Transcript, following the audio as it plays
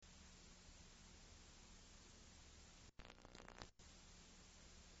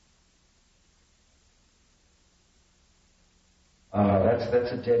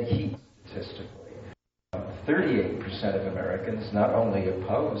that's a dead heat statistically. 38% of Americans not only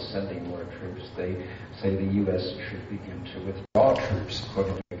oppose sending more troops, they say the U.S. should begin to withdraw troops,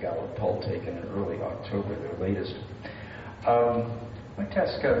 according to a Gallup poll taken in early October, their latest. I'd like to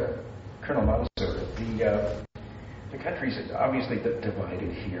ask Colonel Monser, the country's obviously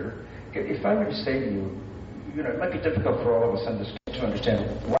divided here. If I were to say to you, it might be difficult for all of us to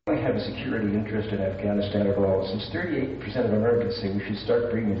understand why we have a security interest in Afghanistan at all. Since 38% of Americans say we should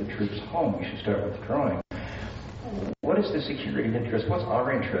start bringing the troops home, we should start withdrawing. What is the security interest? What's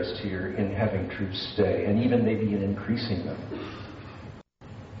our interest here in having troops stay, and even maybe in increasing them?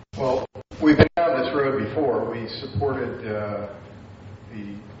 Well, we've been down this road before. We supported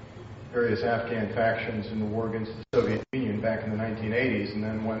the various Afghan factions in the war against the Soviet Union back in the 1980s, and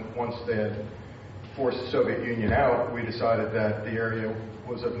then once they had forced the Soviet Union out, we decided that the area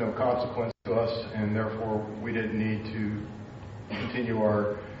was of no consequence to us, and therefore we didn't need to continue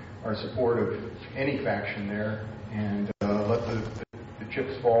our support of any faction there and let the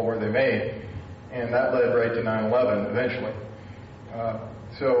chips fall where they may. And that led right to 9/11 eventually.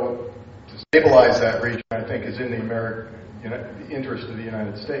 So to stabilize that region, I think, is in the interest of the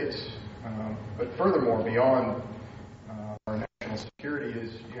United States. But furthermore, beyond our national security,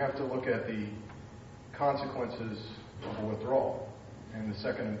 is you have to look at the consequences of a withdrawal and the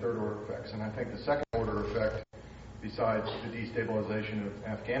second and third order effects. And I think the second order effect, besides the destabilization of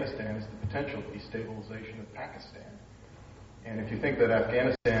Afghanistan, is the potential destabilization of Pakistan. And if you think that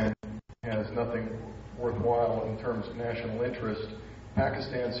Afghanistan has nothing worthwhile in terms of national interest,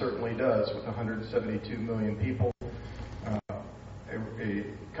 Pakistan certainly does, with 172 million people, a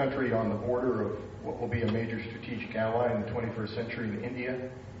country on the border of what will be a major strategic ally in the 21st century in India,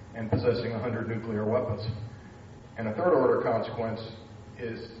 and possessing 100 nuclear weapons. And a third order consequence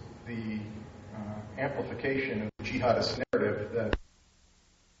is the amplification of the jihadist narrative that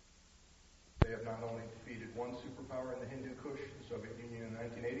they have not only defeated one superpower in the Hindu Kush, the Soviet Union in the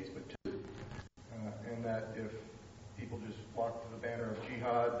 1980s, but two. And that if people just flock to the banner of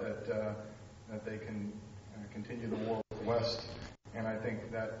jihad, that they can continue the war with the West. And I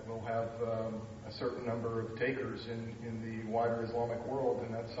think that will have a certain number of takers in the wider Islamic world,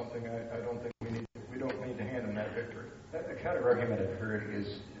 and that's something I don't think we don't need to hand them that victory. The counter-argument I've heard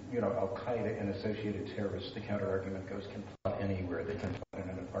is, Al-Qaeda and associated terrorists, the counter-argument goes, can plot anywhere. They can plot in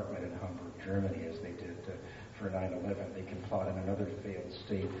an apartment in Hamburg, Germany, as they did for 9/11. They can plot in another failed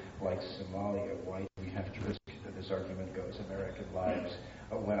state like Somalia. Why do we have to risk, this argument goes, American lives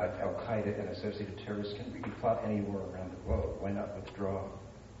when Al-Qaeda and associated terrorists can really plot anywhere around the globe? Why not withdraw?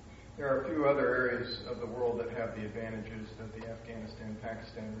 There are a few other areas of the world that have the advantages that the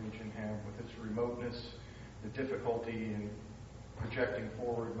Afghanistan-Pakistan region have, with its remoteness, the difficulty in projecting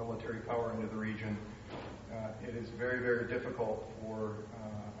forward military power into the region. It is very, very difficult for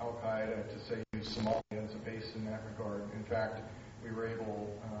Al-Qaeda to say use Somalia as a base in that regard. In fact, we were able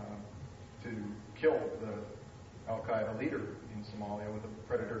to kill the Al-Qaeda leader in Somalia with a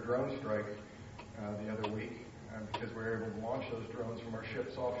Predator drone strike the other week because we were able to launch those drones from our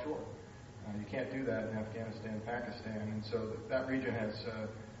ships offshore. You can't do that in Afghanistan, Pakistan, and so that region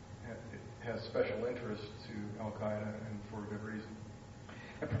has special interest to Al-Qaeda, and for good reason.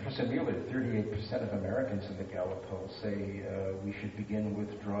 Professor Mueller, 38% of Americans in the Gallup poll say we should begin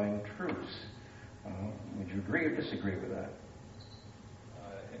withdrawing troops. Would you agree or disagree with that?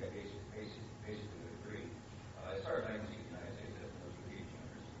 I think I basically agree. As far as I can see, the United States has no strategic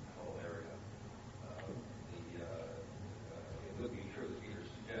interest in the whole area. It would be true that Peter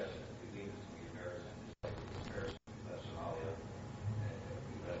suggests that we leave this to the comparison, just like the comparison we left Somalia, and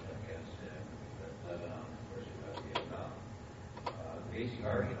we left Afghanistan, we left Lebanon, of course we left Vietnam. The basic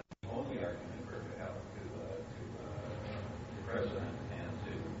argument, the only argument for help to the President and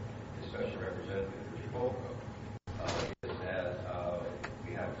to the Special Representative Richard Holbrooke is that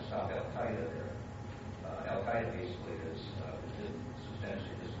we have to stop Al-Qaeda there. Al-Qaeda basically has been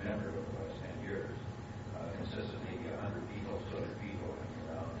substantially dismembered over the last 10 years. Consists of maybe 100 people, 200 people hanging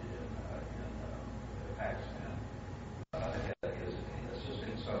around in Pakistan. It is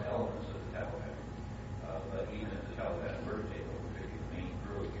assisting some elements of the Taliban. But even if the Taliban were to take over, the main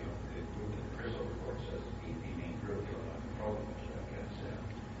group, the group that the Crystal report says the main group not controlling much of Afghanistan.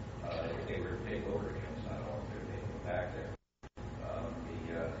 If they were to take over again, it's not all clear they go back there.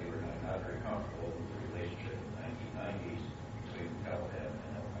 They were not very comfortable with the relationship in the 1990s between the Taliban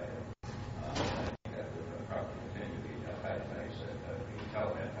and Al-Qaeda. I think that would probably continue to be the Al-Qaeda faction. The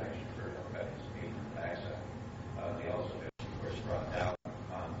Taliban faction for Al-Qaeda's main access. They also, of course, brought down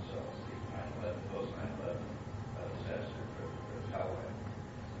on themselves the 9/11, post-9/11 disaster for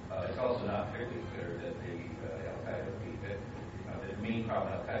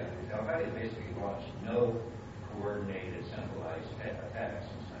Al-Qaeda basically launched no coordinated, centralized attacks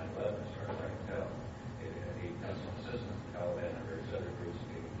since 9/11, as far as I can tell. They've done some assistance to Taliban and various other groups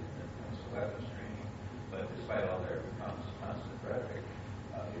giving them some weapons training, but despite all their constant rhetoric,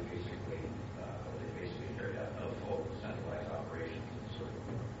 they basically carried out no full centralized operations and sort of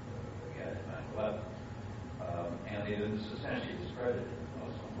again at 9/11. And they did this essentially discredited in the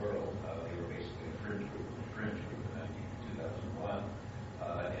Muslim world. They were basically a fringe group in 2001,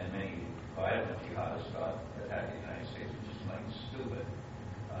 and many violent jihadists thought attacking the United States was just plain stupid,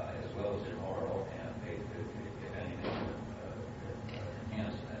 as well as immoral, and they if anything,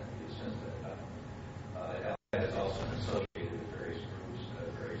 enhanced that since that time. Al-Qaeda has also been associated with various groups,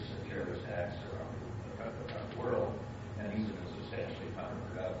 various terrorist acts around the world, and these have been substantially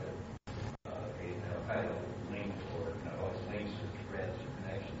counterproductive. Al-Qaeda linked or always links or threads or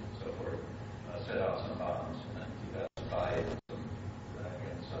connections and so forth, set off some bombs in 2005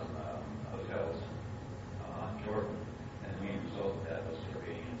 in some hotels on Jordan, and the main result of that was the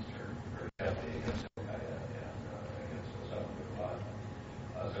Iranians turned very heavily against Al-Qaeda and against Osama bin Laden.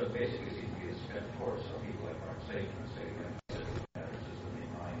 So it basically seems to be a spent force. So people like Mark Saban say that matters is the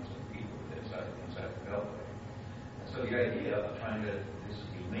main minds of people inside the Beltway. And so the idea of trying to, this is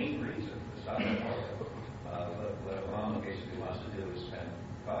the main reason to stop Al-Qaeda. What Obama basically wants to do is spend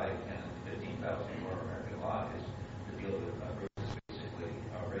 5, 10, 15,000 more American lives to deal with a group that's basically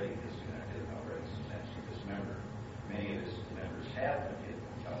already disconnected and already substantially dismembered. Many of his members have been hit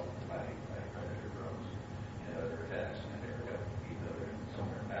by predator drones and other attacks in that area, even though they're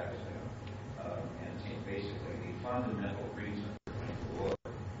somewhere in Pakistan. And it seems basically the fundamental reason for the war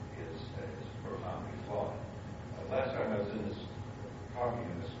is profoundly flawed. Last time I was in this talking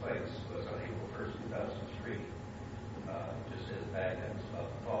in this place was on April 1st, 2003. Just as Baghdad was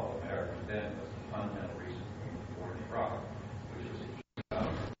about to fall, America then was the fundamental reason for the war in Iraq, which was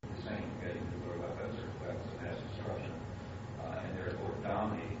the same, getting nuclear weapons or weapons of mass destruction, and therefore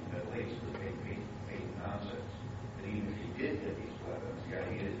dominating the Middle East with big nonsense. But even if he did get these weapons, the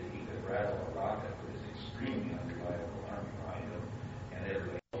idea is that he could rattle a rocket with his extremely unreliable army behind him, and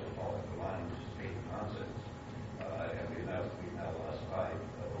everybody else would fall into line, which is big nonsense. And we've now lost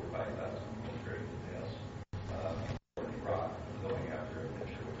over 5,000 military details in Iraq, going after it. I'm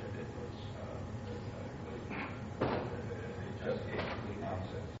sure what they did was just complete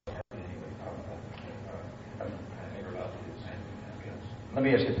nonsense. Anyway, I think we're about to do the same thing in Afghanistan. Let me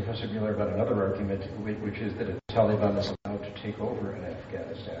ask you, Professor Mueller, about another argument, which is that if the Taliban is allowed to take over in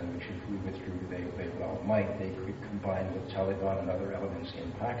Afghanistan, which if we withdrew, they well might, they could combine with Taliban and other elements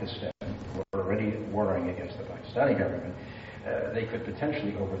in Pakistan, who are already warring against the Pakistani government. They could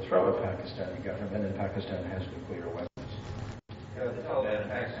potentially overthrow a Pakistani government, and Pakistan has nuclear weapons. The Taliban in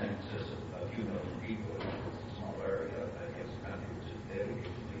Pakistan consists of a few million people. It's a small area against a country which is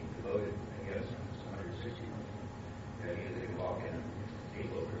dedicatedly devoted against them. It's 160 million. The idea that they can walk in and take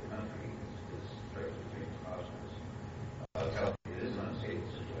over the country is very prosperous. It is an unstable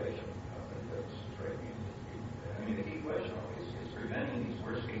situation, but that's frightening. I mean, the key question always is preventing these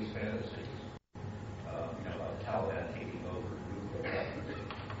worst-case fantasies. About the Taliban taking over nuclear weapons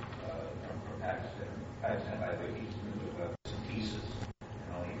from Pakistan. Pakistan, by the way, keeps nuclear weapons in pieces, and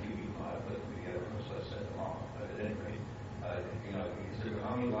only a few people know how to put them together, much less set them off. But at any rate,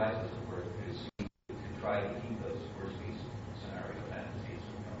 how many lives is it worth to try to keep those worst-case scenario fantasies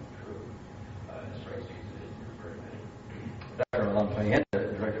from coming true? And this strikes me as it isn't for very many. Dr. Alam Payenda,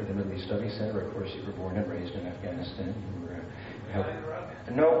 Director of the Middle East Studies Center, of course, you were born and raised in Afghanistan.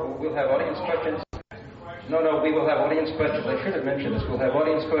 No, we'll have audience questions. No, we will have audience questions. I should have mentioned this. We'll have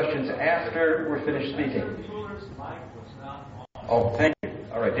audience questions after we're finished speaking. Oh, thank you.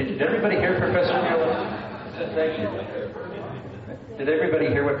 All right. Did everybody hear Professor Mueller? Thank you. Did everybody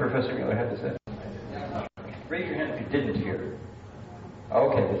hear what Professor Mueller had to say? Raise your hand if you didn't hear.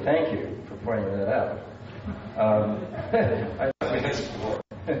 Okay, well, thank you for pointing that out.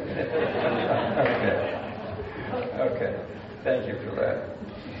 Okay. Thank you for that.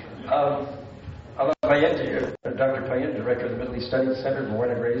 Dr. Payenda, Director of the Middle East Studies Center, born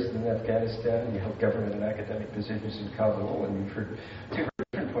and raised in Afghanistan. You held government and academic positions in Kabul, and you've heard two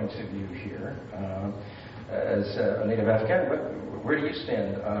different points of view here. As a native Afghan, where do you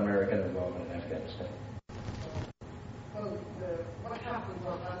stand on American involvement in Afghanistan? Well, what happened in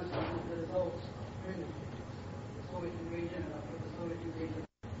Afghanistan is the results of the Soviet invasion and after the Soviet invasion.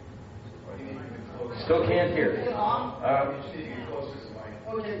 Still can't hear.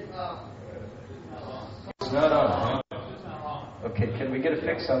 Okay. It's not on. Okay, can we get a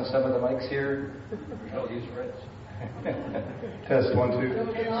fix on some of the mics here? Test 1, 2.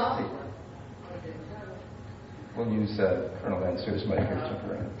 Okay. We'll use Colonel Mansour's mic here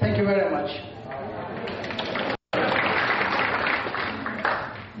temporarily. Thank you very much.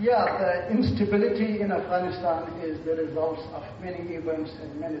 The instability in Afghanistan is the result of many events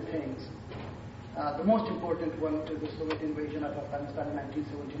and many things. The most important one is the Soviet invasion of Afghanistan in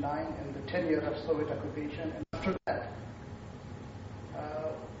 1979 and the 10 years of Soviet occupation. And after that,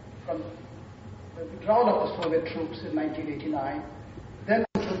 from the withdrawal of the Soviet troops in 1989, then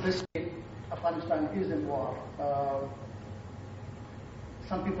until this day, Afghanistan is in war.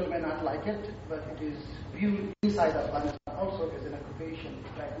 Some people may not like it, but it is viewed inside Afghanistan also as an occupation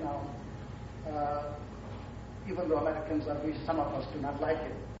right now. Even though Americans, or at least some of us, do not like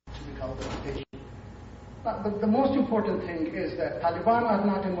it to be called occupation. But the most important thing is that Taliban are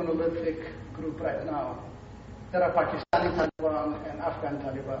not a monolithic group right now. There are Pakistani Taliban and Afghan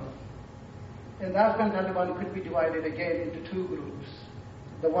Taliban. And the Afghan Taliban could be divided again into two groups.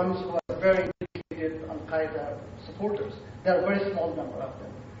 The ones who are very dedicated Al-Qaeda supporters. There are a very small number of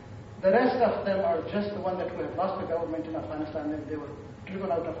them. The rest of them are just the ones that who have lost the government in Afghanistan and they were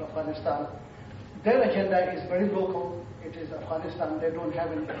driven out of Afghanistan. Their agenda is very local. It is Afghanistan. They don't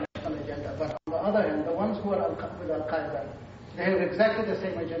have an international agenda. But on the other hand, the ones who are with Al-Qaeda, they have exactly the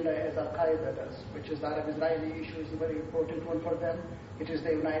same agenda as Al-Qaeda does, which is the Arab-Israeli issue is a very important one for them. It is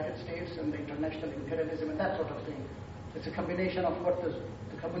the United States and the international imperialism and that sort of thing. It's a combination of what the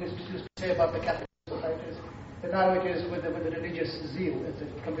communists used to say about the Catholic societies, and now it is with the religious zeal. It's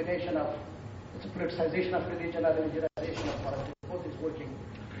a combination of, it's a politicization of religion and religionization of politics. Both is working,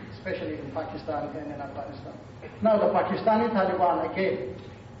 especially in Pakistan and in Afghanistan. Now the Pakistani Taliban, again,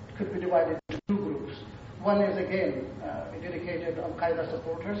 could be divided into two groups. One is, again, dedicated Al-Qaeda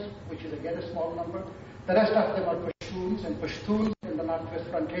supporters, which is, again, a small number. The rest of them are Pashtuns, and Pashtuns in the Northwest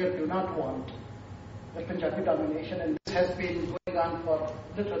Frontier do not want the Punjabi domination, and this has been going on for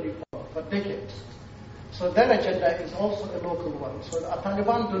literally for decades. So their agenda is also a local one. So the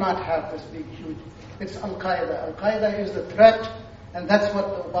Taliban do not have this big, huge. It's Al-Qaeda. Al-Qaeda is the threat, and that's what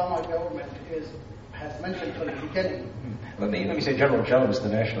the Obama government has mentioned from the beginning. Let me say, General Jones, the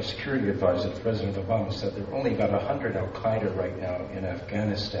National Security Advisor to President Obama, said there are only about 100 Al-Qaeda right now in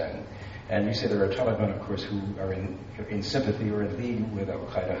Afghanistan. And you say there are Taliban, of course, who are in sympathy or in league with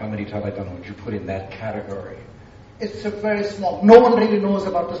Al-Qaeda. How many Taliban would you put in that category? It's a very small. No one really knows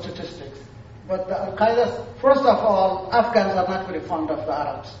about the statistics. But the Al-Qaeda, first of all, Afghans are not very fond of the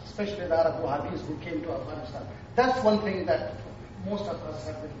Arabs, especially the Arab Wahhabis who came to Afghanistan. That's one thing that most of us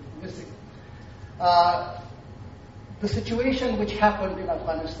have been missing. The situation which happened in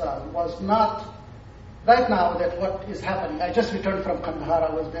Afghanistan was not, right now that what is happening, I just returned from Kandahar,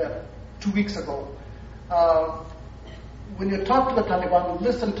 I was there 2 weeks ago. When you talk to the Taliban,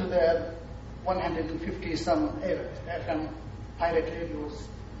 listen to their 150-some FM pirate radios,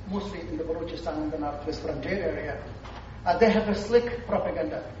 mostly in the Balochistan and the Northwest Frontier area, they have a slick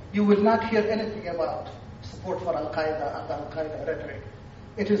propaganda. You will not hear anything about support for Al-Qaeda or the Al-Qaeda rhetoric.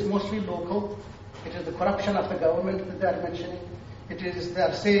 It is mostly local. It is the corruption of the government that they are mentioning. They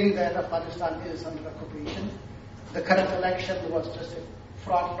are saying that Afghanistan is under occupation. The current election was just a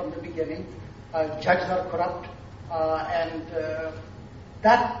fraud from the beginning. Judges are corrupt. And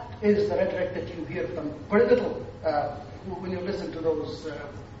that is the rhetoric that you hear from very little when you listen to those.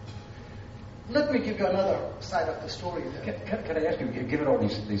 Let me give you another side of the story. Can I ask you, given all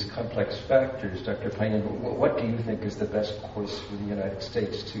these complex factors, Dr. Payne, what do you think is the best course for the United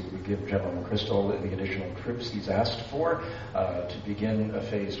States to give General McChrystal the additional troops he's asked for to begin a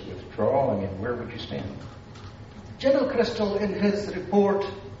phased withdrawal? I mean, where would you stand? General McChrystal, in his report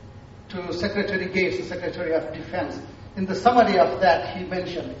to Secretary Gates, the Secretary of Defense, in the summary of that, he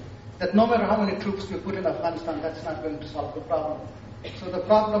mentioned that no matter how many troops we put in Afghanistan, that's not going to solve the problem. So the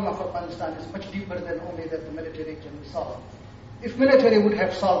problem of Afghanistan is much deeper than only that the military can solve. If military would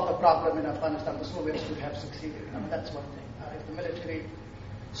have solved the problem in Afghanistan, the Soviets would have succeeded. I mean, that's one thing. If the military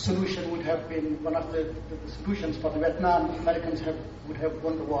solution would have been one of the solutions for Vietnam, the Americans would have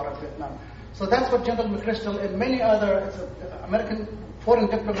won the war of Vietnam. So that's what General McChrystal and many other American foreign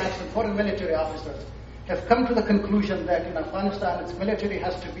diplomats and foreign military officers have come to the conclusion that in Afghanistan, its military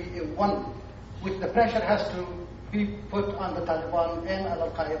has to be a one, which the pressure has to be put on the Taliban and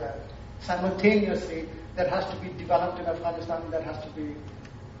Al-Qaeda. Simultaneously, there has to be developed in Afghanistan, there has to be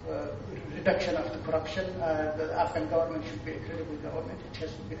reduction of the corruption. The Afghan government should be a credible government. It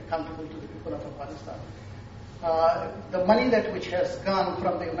has to be accountable to the people of Afghanistan. The money which has gone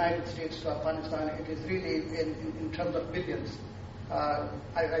from the United States to Afghanistan, it is really in terms of billions. I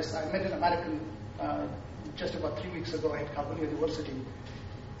met an American just about 3 weeks ago at Kabul University,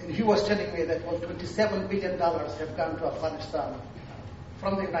 and he was telling me that $27 billion have gone to Afghanistan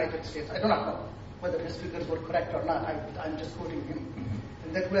from the United States. I do not know. whether his figures were correct or not. I'm just quoting him.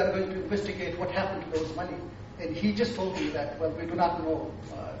 And that we are going to investigate what happened to those money. And he just told me that, well, we do not know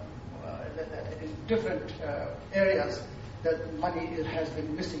that in different areas that money has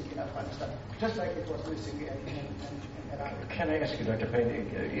been missing in Afghanistan, just like it was missing in Iraq. Can I ask you, Dr. Payne,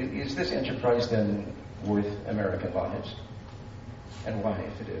 is this enterprise then worth American lives? And why,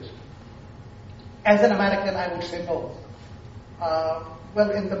 if it is? As an American, I would say no.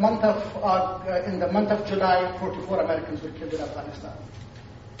 Well, in the month of July, 44 Americans were killed in Afghanistan.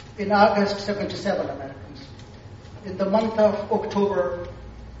 In August, 77 Americans. In the month of October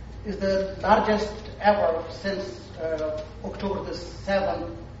is the largest ever since October the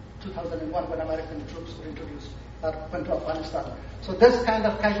 7th, 2001, when American troops were introduced, went to Afghanistan. So this kind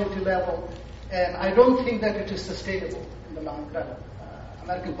of casualty level, and I don't think that it is sustainable in the long run.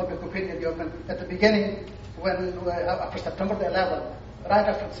 American public opinion, at the beginning, when after September the 11th, right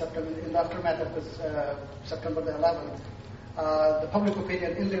after September, in the aftermath of this, September the 11th, the public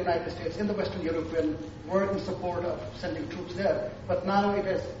opinion in the United States, in the Western European, were in support of sending troops there. But now it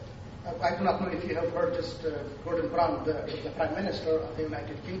is, I do not know if you have heard just Gordon Brown, the Prime Minister of the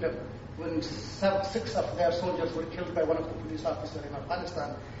United Kingdom, when 6 of their soldiers were killed by one of the police officers in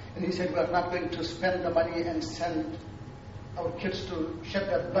Afghanistan. And he said, we are not going to spend the money and send our kids to shed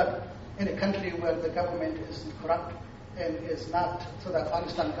their blood in a country where the government is corrupt and is not, so the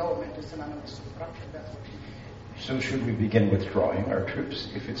Afghanistan government is synonymous with corruption. That's what he said. So should we begin withdrawing our troops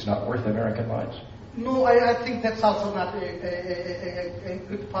if it's not worth American lives? No, I think that's also not a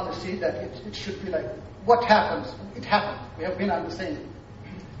good policy, that it should be like, what happens? It happened. We have been on the same.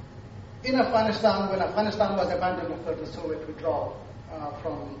 In Afghanistan, when Afghanistan was abandoned after the Soviet withdrawal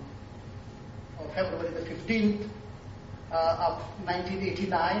from February the 15th of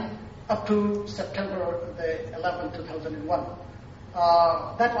 1989 up to September the 11th, 2001,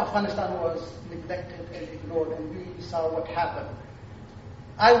 that Afghanistan was neglected and ignored, and we saw what happened.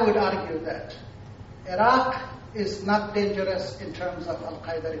 I would argue that Iraq is not dangerous in terms of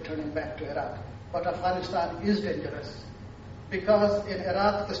Al-Qaeda returning back to Iraq, but Afghanistan is dangerous because in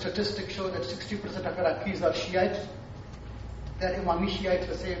Iraq the statistics show that 60% of Iraqis are Shiites. They're Imami Shiites,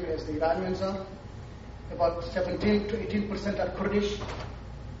 the same as the Iranians are. About 17 to 18% are Kurdish.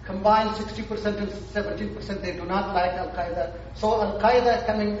 Combined 60% and 17%, they do not like Al-Qaeda. So Al-Qaeda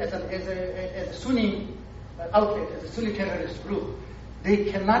coming as a Sunni outlet, as a Sunni terrorist group, they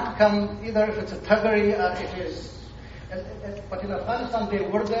cannot come either if it's a thuggery or it is. But in Afghanistan, they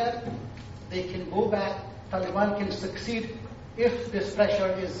were there. They can go back. Taliban can succeed if this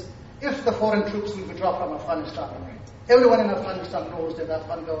pressure is, if the foreign troops will withdraw from Afghanistan. Everyone in Afghanistan knows that the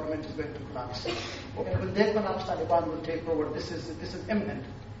Afghan government is going to collapse. And when they collapse, Taliban will take over. This is imminent.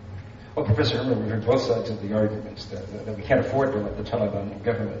 Well, Professor Herman, we've heard both sides of the arguments that we can't afford to let the Taliban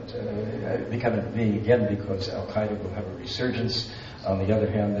government become a being again because Al-Qaeda will have a resurgence. On the other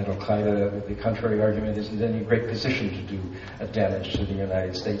hand, that Al-Qaeda, the contrary argument, isn't in any great position to do damage to the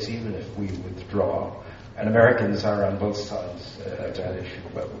United States, even if we withdraw. And Americans are on both sides of that issue.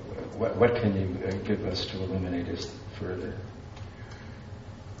 What can you give us to illuminate us further?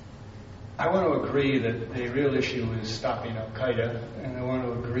 I want to agree that the real issue is stopping Al-Qaeda, and I want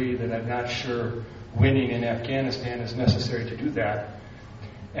to agree that I'm not sure winning in Afghanistan is necessary to do that.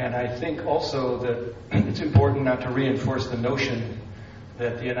 And I think also that it's important not to reinforce the notion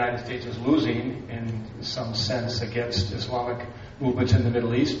that the United States is losing in some sense against Islamic movements in the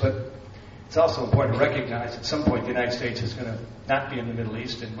Middle East, but it's also important to recognize at some point the United States is going to not be in the Middle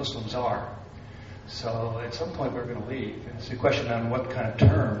East and Muslims are. So at some point we're going to leave. And it's a question on what kind of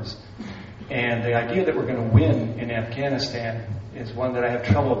terms. And the idea that we're going to win in Afghanistan is one that I have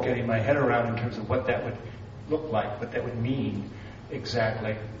trouble getting my head around in terms of what that would look like, what that would mean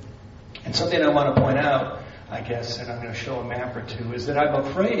exactly. And something I want to point out, I guess, and I'm going to show a map or two, is that I'm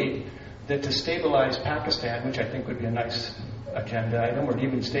afraid that to stabilize Pakistan, which I think would be a nice agenda item, or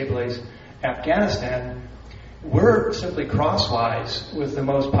even stabilize Afghanistan, we're simply crosswise with the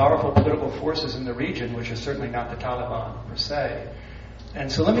most powerful political forces in the region, which is certainly not the Taliban per se. And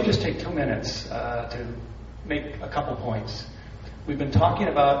so let me just take 2 minutes to make a couple points. We've been talking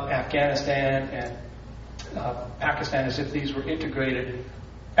about Afghanistan and Pakistan as if these were integrated,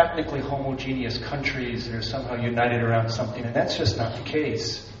 ethnically homogeneous countries that are somehow united around something, and that's just not the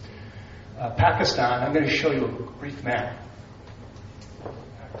case. Pakistan, I'm going to show you a brief map.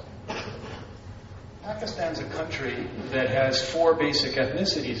 Pakistan's a country that has 4 basic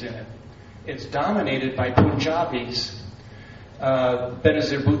ethnicities in it. It's dominated by Punjabis.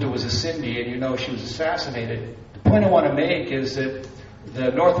 Benazir Bhutto was a Sindhi, and you know she was assassinated. The point I want to make is that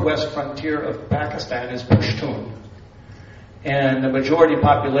the northwest frontier of Pakistan is Pashtun. and the majority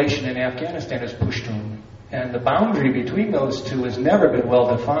population in Afghanistan is Pushtun. And the boundary between those two has never been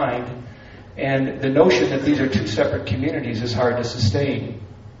well defined, and the notion that these are two separate communities is hard to sustain.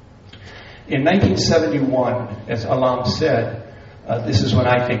 In 1971, as Alam said, this is when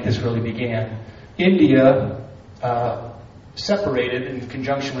I think this really began, India separated in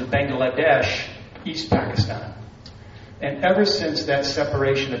conjunction with Bangladesh, East Pakistan. And ever since that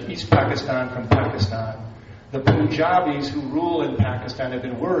separation of East Pakistan from Pakistan, the Punjabis who rule in Pakistan have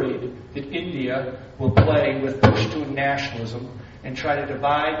been worried that India will play with Pushtun nationalism and try to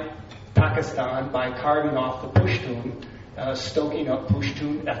divide Pakistan by carving off the Pushtun, stoking up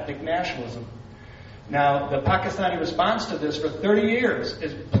Pushtun ethnic nationalism. Now, the Pakistani response to this for 30 years,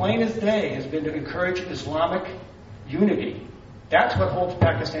 as plain as day, has been to encourage Islamic unity. That's what holds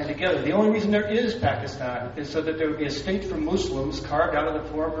Pakistan together. The only reason there is Pakistan is so that there would be a state for Muslims carved out of the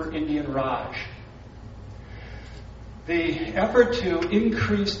former Indian Raj. The effort to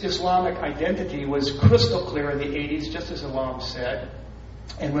increase Islamic identity was crystal clear in the 80s, just as Alam said.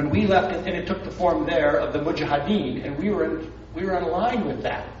 And when we left, and it took the form there of the Mujahideen, and we were in line with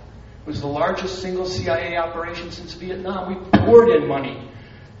that. It was the largest single CIA operation since Vietnam. We poured in money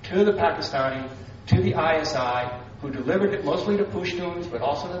to the Pakistani, to the ISI, who delivered it mostly to Pashtuns, but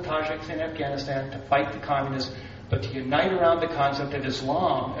also to Tajiks in Afghanistan, to fight the communists, but to unite around the concept of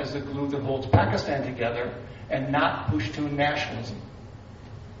Islam as the glue that holds Pakistan together, and not Pushtun nationalism.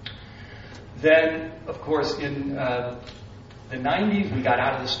 Then, of course, in the 90s, we got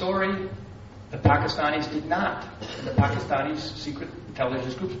out of the story. The Pakistanis did not. The Pakistanis' secret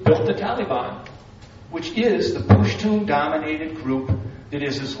intelligence groups built the Taliban, which is the Pushtun-dominated group that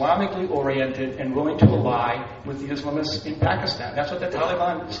is Islamically oriented and willing to ally with the Islamists in Pakistan. That's what the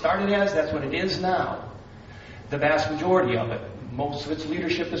Taliban started as. That's what it is now. The vast majority of it, most of its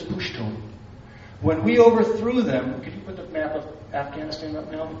leadership is Pushtun. When we overthrew them, could you put the map of Afghanistan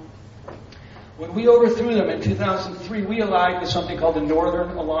up now? When we overthrew them in 2003, we allied with something called the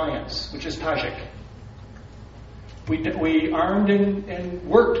Northern Alliance, which is Tajik. We armed and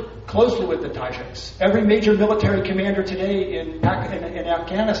worked closely with the Tajiks. Every major military commander today in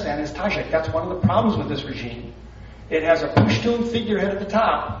Afghanistan is Tajik. That's one of the problems with this regime. It has a Pushtun figurehead at the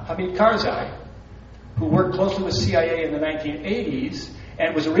top, Hamid Karzai, who worked closely with CIA in the 1980s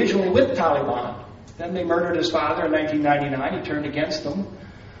and was originally with Taliban. Then they murdered his father in 1999. He turned against them.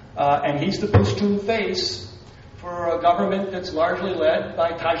 And he's the Pushtun face for a government that's largely led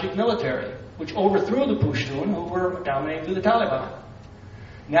by Tajik military, which overthrew the Pushtun, who were dominating through the Taliban.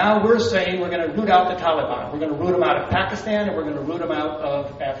 Now we're saying we're going to root out the Taliban. We're going to root them out of Pakistan, and we're going to root them out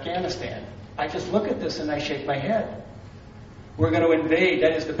of Afghanistan. I just look at this and I shake my head. We're going to invade.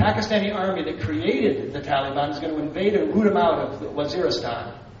 That is, the Pakistani army that created the Taliban is going to invade and root them out of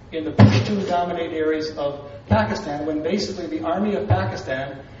Waziristan in the Pushtun-dominated areas of Pakistan, when basically the army of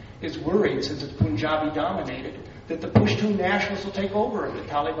Pakistan is worried, since it's Punjabi-dominated, that the Pushtun nationalists will take over if the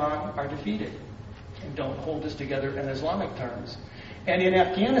Taliban are defeated and don't hold this together in Islamic terms. And in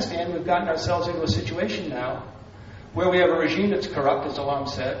Afghanistan, we've gotten ourselves into a situation now where we have a regime that's corrupt, as Alam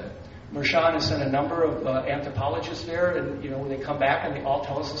said. Mirshan has sent a number of anthropologists there, and when they come back, and they all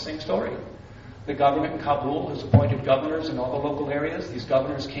tell us the same story. The government in Kabul has appointed governors in all the local areas. These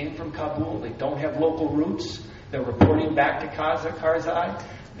governors came from Kabul. They don't have local roots. They're reporting back to Karzai.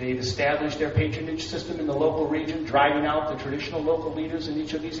 They've established their patronage system in the local region, driving out the traditional local leaders in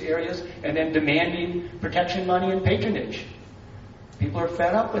each of these areas, and then demanding protection money and patronage. People are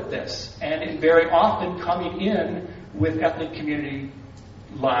fed up with this, and very often coming in with ethnic community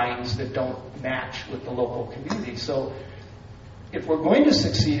lines that don't match with the local community. So if we're going to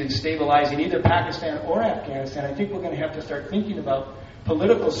succeed in stabilizing either Pakistan or Afghanistan, I think we're going to have to start thinking about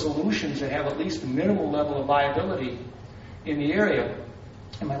political solutions that have at least a minimal level of viability in the area.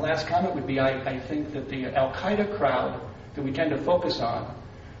 And my last comment would be, I think that the Al-Qaeda crowd that we tend to focus on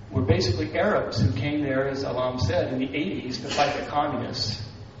were basically Arabs who came there, as Alam said, in the 80s to fight the communists.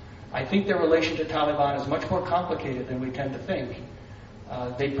 I think their relation to Taliban is much more complicated than we tend to think.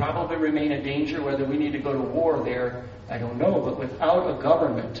 They probably remain a danger. Whether we need to go to war there, I don't know. But without a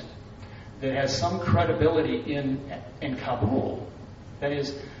government that has some credibility in Kabul, that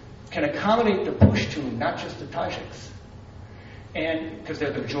is, can accommodate the Pushtun, not just the Tajiks, and because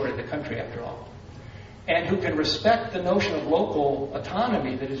they're the majority of the country after all, and who can respect the notion of local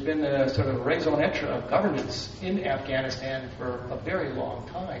autonomy that has been the sort of raison d'etre of governance in Afghanistan for a very long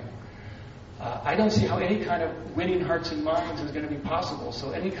time. I don't see how any kind of winning hearts and minds is going to be possible. So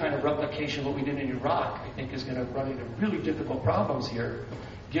any kind of replication of what we did in Iraq, I think, is going to run into really difficult problems here,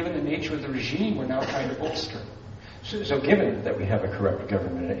 given the nature of the regime we're now trying to bolster. So given that we have a corrupt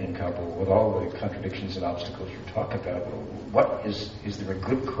government in Kabul, with all the contradictions and obstacles you talk about, what is there a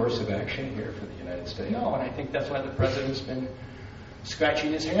good course of action here for the United States? No, and I think that's why the president's been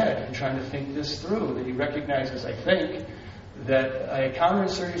scratching his head and trying to think this through, that he recognizes, I think, that a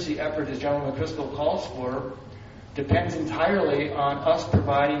counterinsurgency effort, as General McChrystal calls for, depends entirely on us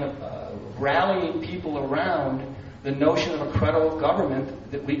providing, rallying people around the notion of a credible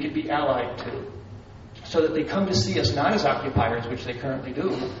government that we could be allied to, so that they come to see us not as occupiers, which they currently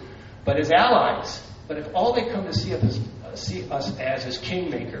do, but as allies. But if all they come to see us as is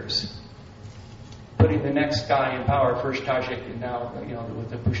kingmakers, putting the next guy in power, first Tajik and now with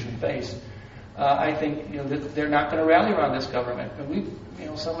the Pushkin face, I think that they're not going to rally around this government. And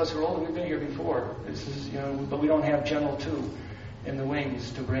we, some of us are older, we've been here before. This is, but we don't have General 2 in the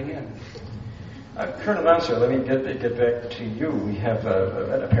wings to bring in. Colonel Mansour, let me get back to you. We have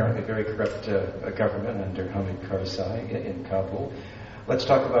an apparently very corrupt government under Hamid Karzai in Kabul. Let's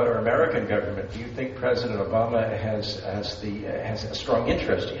talk about our American government. Do you think President Obama has a strong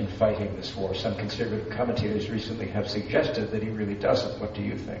interest in fighting this war? Some conservative commentators recently have suggested that he really doesn't. What do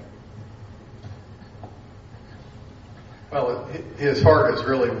you think? Well, his heart is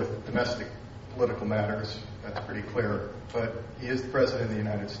really with domestic political matters. That's pretty clear. But he is the President of the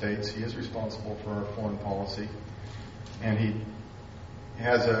United States. He is responsible for our foreign policy. And he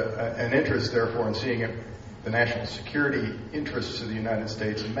has an interest, therefore, in seeing the national security interests of the United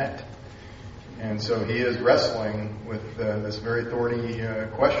States met. And so he is wrestling with this very thorny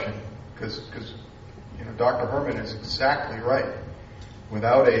question. Because Dr. Herman is exactly right.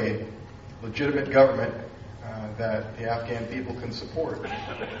 Without a legitimate government that the Afghan people can support,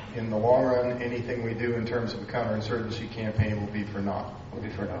 in the long run, anything we do in terms of a counterinsurgency campaign will be for naught.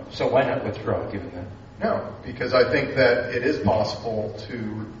 So why not withdraw, given that? No, because I think that it is possible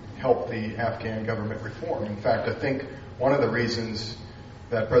to help the Afghan government reform. In fact, I think one of the reasons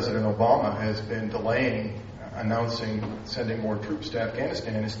that President Obama has been delaying announcing sending more troops to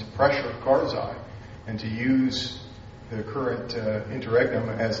Afghanistan is to pressure Karzai and to use the current interregnum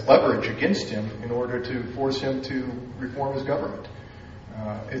as leverage against him in order to force him to reform his government.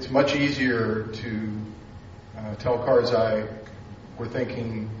 It's much easier to tell Karzai we're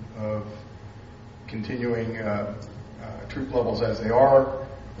thinking of continuing troop levels as they are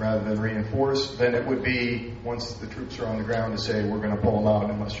rather than reinforce than it would be once the troops are on the ground to say we're going to pull them out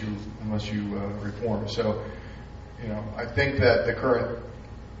unless you reform. So, I think that the current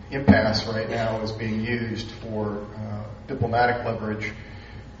impasse right now is being used for diplomatic leverage,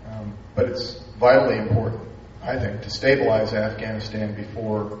 but it's vitally important, I think, to stabilize Afghanistan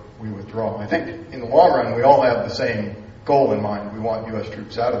before we withdraw. I think in the long run we all have the same goal in mind. We want U.S.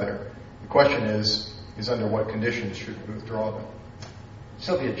 troops out of there. The question is under what conditions should we withdraw them?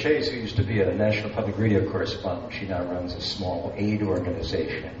 Sylvia Chase, who used to be a National Public Radio correspondent, she now runs a small aid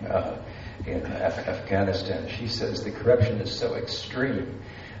organization in Afghanistan. She says the corruption is so extreme.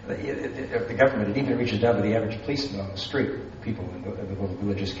 The government, it even reaches down to the average policeman on the street. People in the little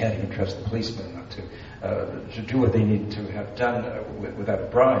villages can't even trust the policemen not to do what they need to have done without a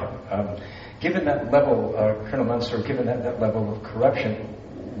bribe. Given that level, Colonel Mansour, given that level of corruption,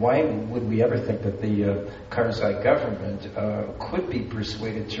 why would we ever think that the Karzai government could be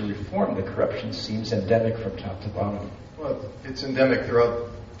persuaded to reform? The corruption seems endemic from top to bottom. Well, it's endemic throughout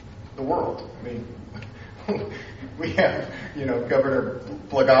the world. I mean, we have, Governor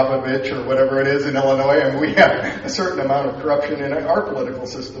Blagojevich or whatever it is in Illinois, and we have a certain amount of corruption in our political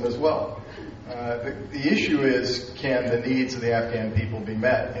system as well. The issue is, can the needs of the Afghan people be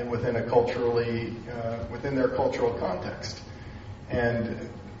met and within their cultural context? And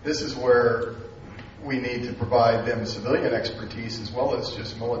this is where we need to provide them civilian expertise as well as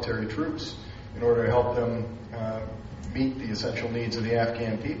just military troops in order to help them meet the essential needs of the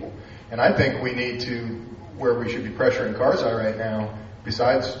Afghan people. And I think we need to, where we should be pressuring Karzai right now,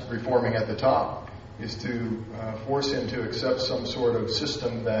 besides reforming at the top, is to force him to accept some sort of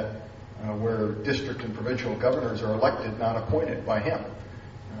system that where district and provincial governors are elected, not appointed by him.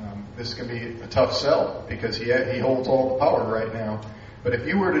 This can be a tough sell because he holds all the power right now. But if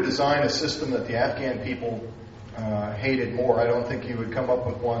you were to design a system that the Afghan people hated more, I don't think you would come up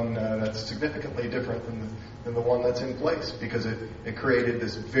with one that's significantly different than the one that's in place, because it created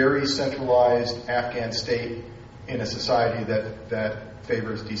this very centralized Afghan state in a society that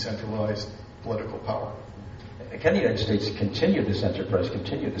favors decentralized political power. Can the United States continue this enterprise,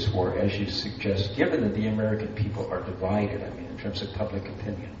 continue this war, as you suggest, given that the American people are divided, in terms of public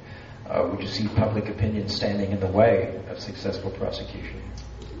opinion? Would you see public opinion standing in the way of successful prosecution?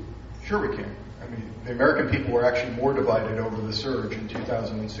 Sure we can. I mean, the American people were actually more divided over the surge in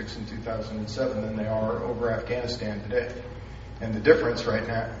 2006 and 2007 than they are over Afghanistan today. And the difference right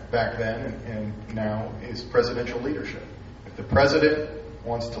now, back then and now, is presidential leadership. If the president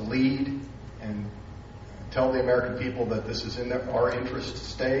wants to lead and tell the American people that this is in our interest to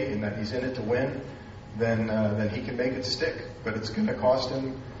stay and that he's in it to win, then he can make it stick. But it's going to cost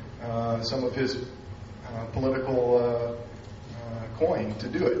him some of his political coin to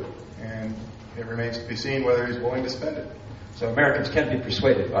do it. And it remains to be seen whether he's willing to spend it. So Americans can be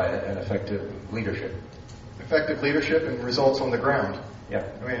persuaded by an effective leadership. Effective leadership and results on the ground. Yeah.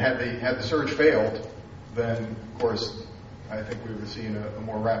 I mean, had the surge failed, then of course I think we would have seen a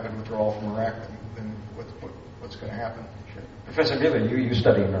more rapid withdrawal from Iraq than what's going to happen. Sure. Professor Miller, you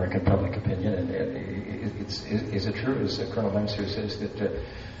study American public opinion, and is it true, as Colonel Menser says,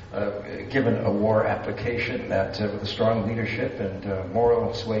 that given a war application, that with a strong leadership and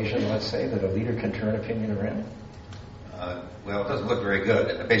moral suasion, let's say, that a leader can turn opinion around? Well, it doesn't look very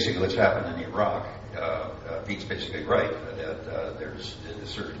good. Basically, what's happened in Iraq, Pete's basically right, that the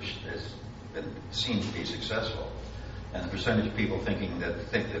surge has been seen to be successful. And the percentage of people think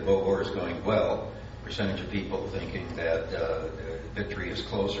that the war is going well, percentage of people thinking that victory is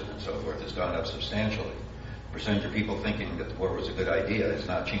closer and so forth has gone up substantially. The percentage of people thinking that the war was a good idea has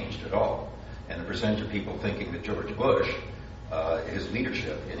not changed at all. And the percentage of people thinking that George Bush, his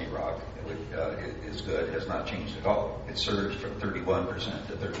leadership in Iraq is good has not changed at all. It surged from 31%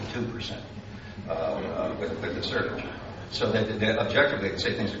 to 32% with the surge. So that objectively they can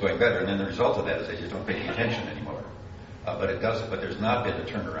say things are going better, and then the result of that is they just don't pay any attention anymore. But it doesn't. But there's not been a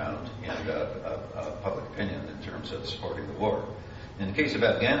turnaround in public opinion in terms of supporting the war. In the case of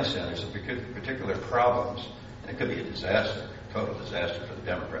Afghanistan, there's some particular problems, and it could be a disaster, total disaster for the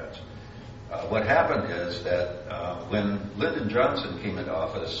Democrats. What happened is that when Lyndon Johnson came into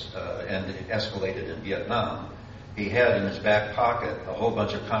office and it escalated in Vietnam, he had in his back pocket a whole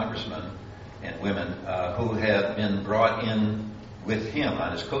bunch of congressmen and women who had been brought in with him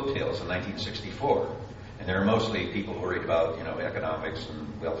on his coattails in 1964. And they were mostly people worried about, economics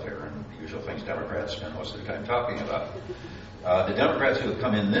and welfare and the usual things Democrats spend most of their time talking about. The Democrats who have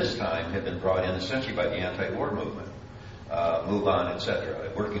come in this time have been brought in essentially by the anti-war movement, Move On,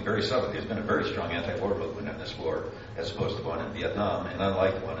 etc., working very subtly. There's been a very strong anti-war movement in this war as opposed to the one in Vietnam. And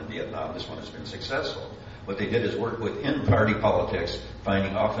unlike the one in Vietnam, this one has been successful. What they did is work within party politics,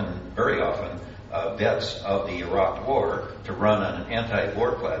 finding very often, vets of the Iraq War to run on an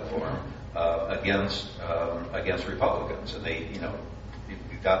anti-war platform against Republicans, and they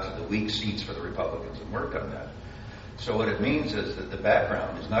got to the weak seats for the Republicans and worked on that. So what it means is that the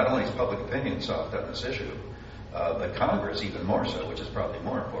background is not only is public opinion soft on this issue, but Congress even more so, which is probably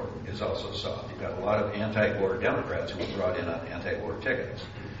more important, is also soft. You've got a lot of anti-war Democrats who were brought in on anti-war tickets.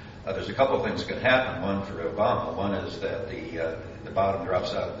 There's a couple of things that can happen. One for Obama. One is that the bottom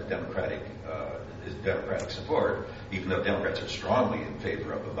drops out of the Democratic support, even though Democrats are strongly in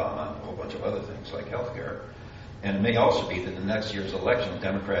favor of Obama and a whole bunch of other things like health care. And it may also be that in next year's election,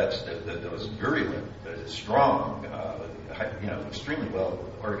 Democrats, those virulent, strong, extremely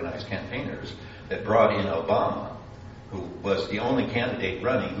well-organized campaigners that brought in Obama, who was the only candidate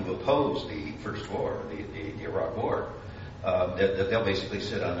running who opposed the first war, the Iraq War, that they'll basically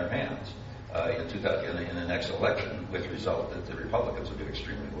sit on their hands in the next election, with the result that the Republicans will do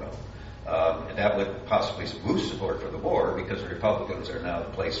extremely well. And that would possibly boost support for the war because the Republicans are now the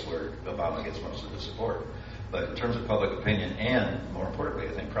place where Obama gets most of the support. But in terms of public opinion and, more importantly,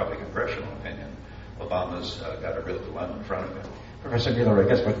 I think probably congressional opinion, Obama's got a real dilemma in front of him. Professor Mueller, I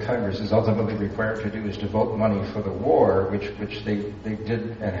guess what Congress is ultimately required to do is devote money for the war, which they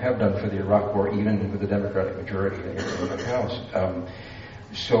did and have done for the Iraq War, even with the Democratic majority in the House.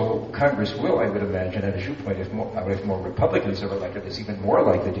 So Congress will, I would imagine, and as you point, if more Republicans are elected, is even more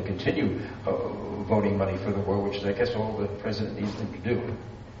likely to continue voting money for the war, which is, I guess, all the president needs them to do.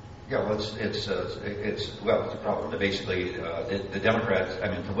 Yeah, well, it's a problem. Basically, the Democrats,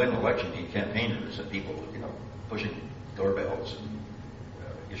 to win an election, you need campaigners and people, pushing doorbells and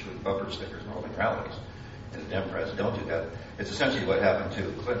issuing bumper stickers and holding rallies. And the Democrats don't do that. It's essentially what happened to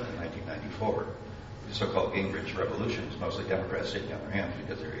Clinton in 1994. The so-called Gingrich Revolution is mostly Democrats sitting on their hands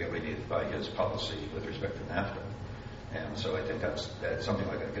because they're alienated by his policy with respect to NAFTA. And so I think that's something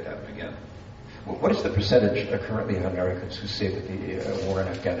like that could happen again. Well, what is the percentage currently of Americans who say that the war in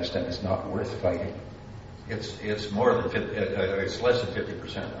Afghanistan is not worth fighting? It's more than 50, it's less than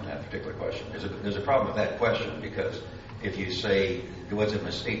 50% on that particular question. There's a problem with that question because if you say was it a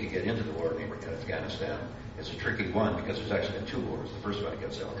mistake to get into the war in Afghanistan, it's a tricky one because there's actually been two wars. The first one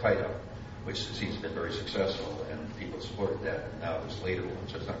against Al Qaeda, which seems to have been very successful, and people supported that. Now this later one,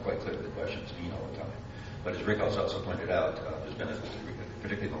 so it's not quite clear what the questions mean all the time. But as Rick has also pointed out, there's been,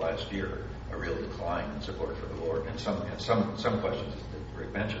 particularly in the last year, a real decline in support for the war. And some questions that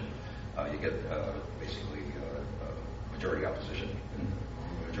Rick mentioned, you get basically majority opposition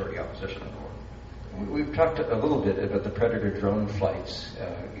on the war. We've talked a little bit about the Predator drone flights,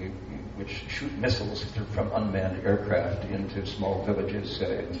 which shoot missiles from unmanned aircraft into small villages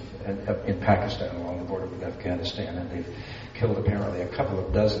in Pakistan along the border with Afghanistan, and they've killed apparently a couple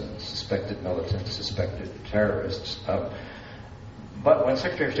of dozen suspected militants, suspected terrorists. But when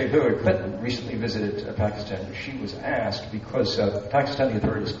Secretary of State Hillary Clinton recently visited Pakistan, she was asked, because Pakistani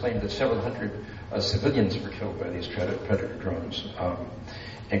authorities claimed that several hundred civilians were killed by these Predator drones,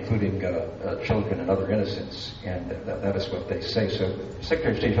 including children and other innocents, and that is what they say. So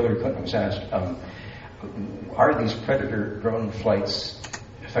Secretary of State Hillary Clinton was asked, are these Predator drone flights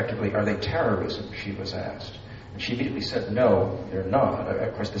effectively, are they terrorism, she was asked. And she immediately said, no, they're not.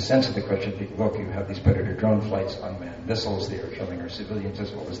 Of course, the sense of the question being, look, you have these Predator drone flights, unmanned missiles, they are killing our civilians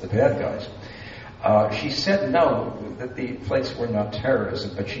as well as the bad guys. She said no, that the flights were not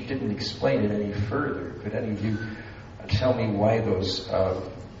terrorism, but she didn't explain it any further. Could any of you tell me why those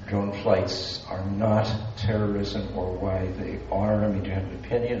drone flights are not terrorism, or why they are? I mean, do you have an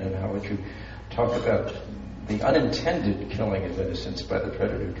opinion, and how would you talk about the unintended killing of innocents by the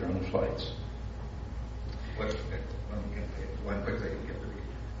Predator drone flights? One quick thing.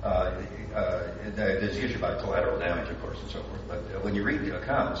 There's the issue about collateral damage, of course, and so forth. But when you read the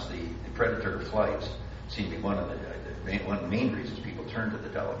accounts, the Predator flights seem to be one of the main reasons people turn to the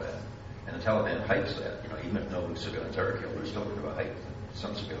Taliban. And the Taliban hypes that. Even if no civilians are killed, they're still going to hype that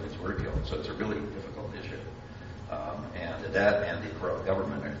some civilians were killed. So it's a really difficult issue. And that and the corrupt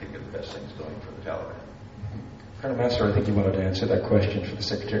government, I think, are the best things going for the Taliban. Colonel Masser, I think you wanted to answer that question for the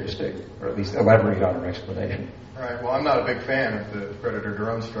Secretary of State, or at least elaborate on her explanation. Right. Well, I'm not a big fan of the Predator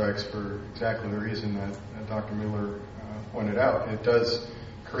drone strikes for exactly the reason that Dr. Mueller pointed out. It does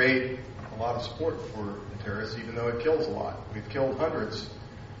create a lot of support for the terrorists, even though it kills a lot. We've killed hundreds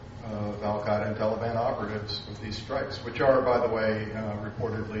of Al-Qaeda and Taliban operatives with these strikes, which are, by the way,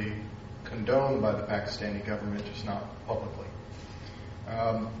 reportedly condoned by the Pakistani government, just not publicly.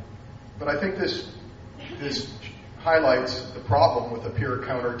 But I think this highlights the problem with a pure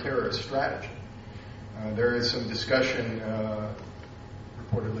counter-terrorist strategy. There is some discussion,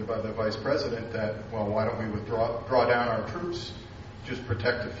 reportedly by the Vice President, that, well, why don't we draw down our troops, just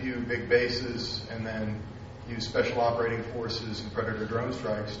protect a few big bases, and then use special operating forces and Predator drone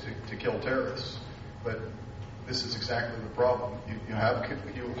strikes to kill terrorists. But this is exactly the problem. You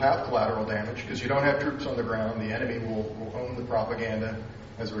have collateral damage because you don't have troops on the ground. The enemy will own the propaganda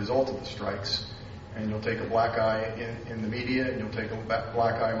as a result of the strikes. And you'll take a black eye in the media, and you'll take a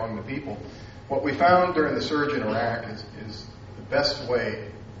black eye among the people. What we found during the surge in Iraq is the best way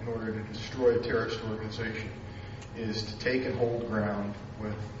in order to destroy a terrorist organization is to take and hold ground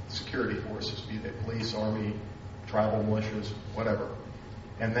with security forces, be they police, army, tribal militias, whatever.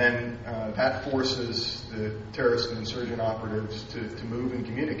 And then that forces the terrorist and insurgent operatives to move and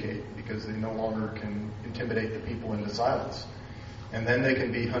communicate because they no longer can intimidate the people into silence. And then they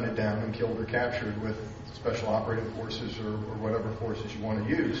can be hunted down and killed or captured with special operating forces or whatever forces you want to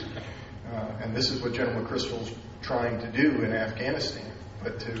use. And this is what General McChrystal's trying to do in Afghanistan.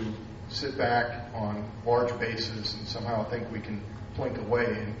 But to sit back on large bases and somehow think we can plink away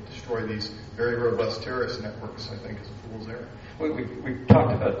and destroy these very robust terrorist networks, I think, is a fool's errand. We've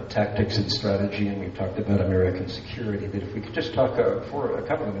talked about tactics and strategy, and we've talked about American security, but if we could just talk for a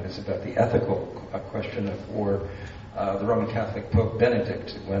couple of minutes about the ethical question of war. The Roman Catholic Pope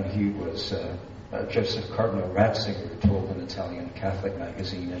Benedict, when he was Joseph Cardinal Ratzinger, told an Italian Catholic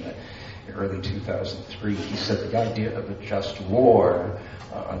magazine in early 2003, he said the idea of a just war,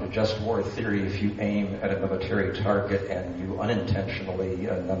 under just war theory, if you aim at a military target and you unintentionally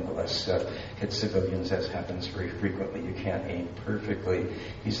nonetheless hit civilians, as happens very frequently, you can't aim perfectly.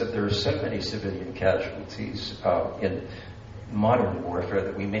 He said there are so many civilian casualties in modern warfare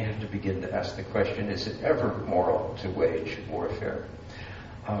that we may have to begin to ask the question, is it ever moral to wage warfare?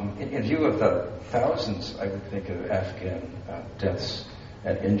 In view of the thousands, I would think, of Afghan deaths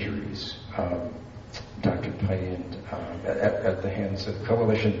and injuries, Dr. Payan, at the hands of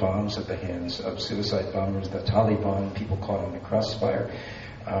coalition bombs, at the hands of suicide bombers, the Taliban, people caught in the crossfire,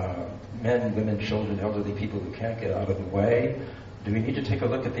 men, women, children, elderly people who can't get out of the way. Do we need to take a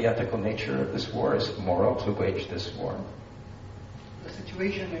look at the ethical nature of this war? Is it moral to wage this war? The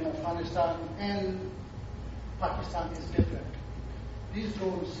situation in Afghanistan and Pakistan is different. These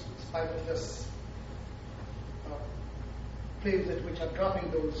drones, in spite of this planes which are dropping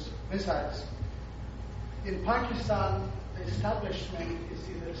those missiles. In Pakistan, the establishment is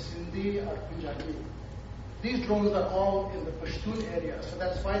either Sindhi or Punjabi. These drones are all in the Pashtun area, so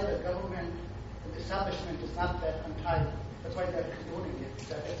that's why the government, the establishment is not that untied. That's why they're condoning it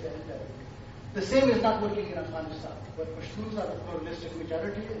indirectly. The same is not working in Afghanistan, where Pashtuns are a pluralistic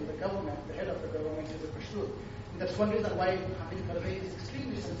majority, and the government, the head of the government, is a Pashtun. And that's one reason why Hamid Karzai is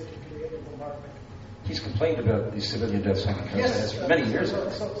extremely sensitive to the aerial bombardment. He's complained about these civilian deaths on Yes, for many years.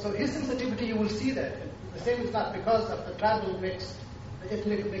 So his sensitivity, you will see that. The same is not because of the tribal mix, the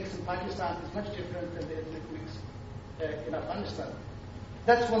ethnic mix in Pakistan is much different than the ethnic mix in Afghanistan.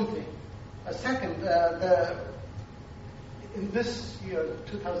 That's one thing. Second, in this year,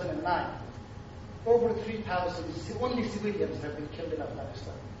 2009, over 3,000 only civilians have been killed in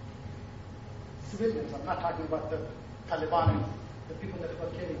Afghanistan. Civilians, I'm not talking about the Taliban, the people that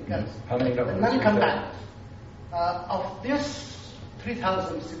were killing guns. How many The non-combatants. Of this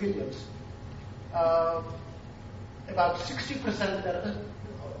 3,000 civilians, about 60%,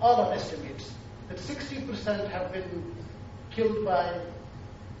 all are estimates, that 60% have been killed by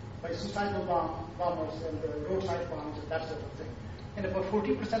suicidal bombers and roadside bombs and that sort of thing. And about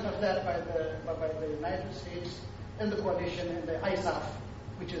 40% of that by the United States and the coalition and the ISAF,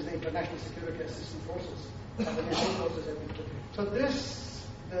 which is the International Security Assistance Forces, and the NATO forces have been killed. So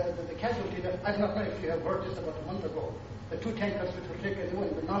the casualty that, I don't know if you have heard this about a month ago, the 2 tankers which were taken in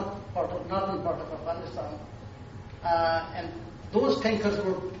the northern part of Afghanistan, and those tankers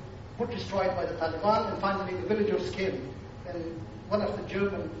were destroyed by the Taliban, and finally the villagers came, and one of the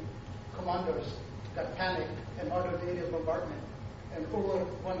German commanders got panicked and ordered the aerial bombardment, and over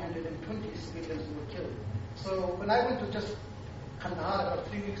 120 civilians were killed. So when I went to just Kandahar about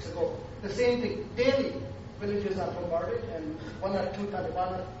 3 weeks ago, the same thing. Daily, villages are bombarded, and 1 or 2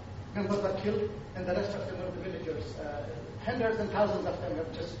 Taliban members are killed, and the rest of them are the villagers. Hundreds and thousands of them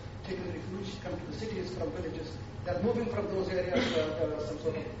have just taken refuge, come to the cities from villages. They're moving from those areas where there was some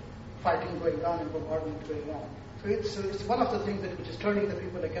sort of fighting going on and bombardment going on. So it's one of the things which is turning the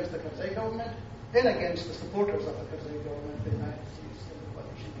people against the Karzai government and against the supporters of the Karzai government, the United States and the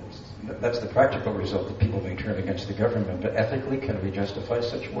coalition forces. That's the practical result, that people being turned against the government. But ethically, can we justify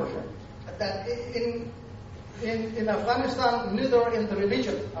such warfare? That in Afghanistan, neither in the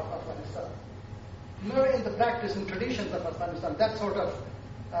religion of Afghanistan, nor in the practice and traditions of Afghanistan, that sort of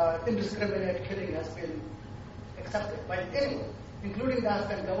indiscriminate killing has been accepted by anyone, including the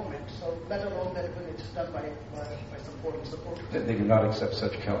Afghan government, so let alone that when it's done by some foreign supporters. They do not accept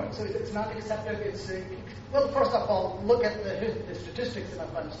such killing. So it's not accepted. Well, first of all, look at the statistics in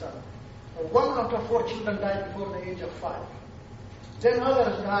Afghanistan. 1 out of 4 children die before the age of 5. Then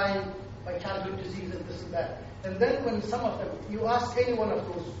others die by childhood disease and this and that. And then when some of them, you ask any one of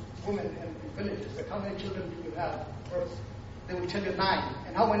those women in villages, like, how many children do you have? First, they will tell you 9.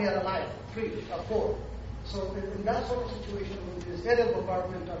 And how many are alive? 3 or 4. So in that sort of situation, when this aerial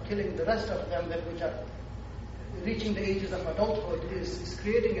bombardment are killing the rest of them, which are reaching the ages of adulthood, is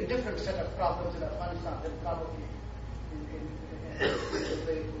creating a different set of problems in Afghanistan than probably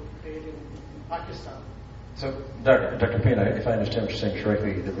they created in Pakistan. So, Dr. Payne, if I understand what you're saying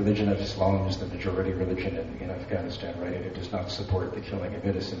correctly, the religion of Islam is the majority religion in Afghanistan, right? And it does not support the killing of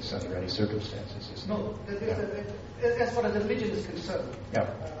innocents under any circumstances. No, as far as the religion is concerned,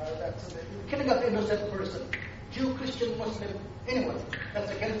 that's the killing of an innocent person, Jew, Christian, Muslim, anyone,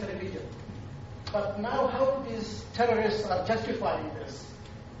 that's against the religion. But now how these terrorists are justifying this,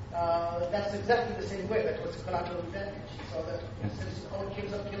 that's exactly the same way. That was collateral damage. So that since our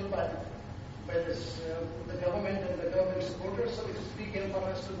kids are killed by the government and the government supporters, so it's free game for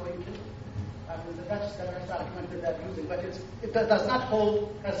us to go and kill. I mean, that's the argument that they're using. But it does not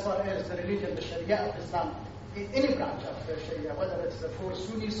hold as far as the religion, the Sharia of Islam, in any branch of the Sharia, whether it's the 4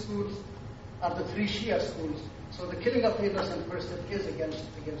 Sunni schools or the 3 Shia schools. So the killing of the innocent person is against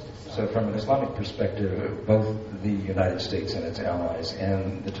Islam. So from an Islamic perspective, both the United States and its allies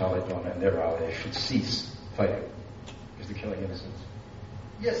and the Taliban and their allies should cease fighting. Is the killing innocents?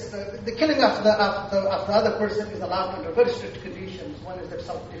 Yes, the killing of the other person is allowed under very strict conditions. One is that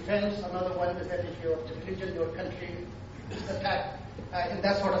self-defense, another one is that if your religion, your country is attacked in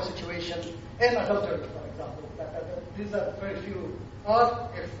that sort of situation, and adultery, for example. These are very few. Or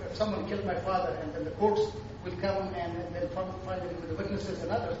if someone killed my father, and then the courts will come and then find him with the witnesses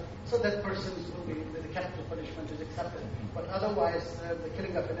and others, so that person will be, the capital punishment is accepted. But otherwise, the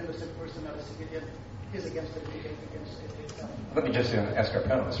killing of an innocent person or a civilian is against the religion, against Islam. Let me just ask our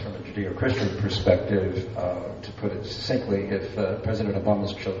panelists from a Judeo-Christian perspective, to put it succinctly, if President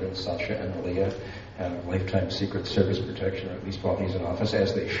Obama's children, Sasha and Malia, have lifetime Secret Service protection, or at least while he's in office,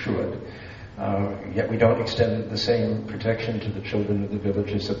 as they should, Yet we don't extend the same protection to the children of the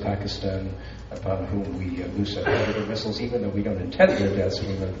villages of Pakistan upon whom we loose our predator missiles, even though we don't intend their deaths,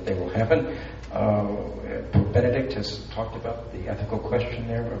 we know that they will happen. Pope Benedict has talked about the ethical question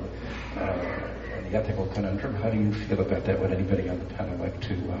there, and the ethical conundrum. How do you feel about that? Would anybody on the panel like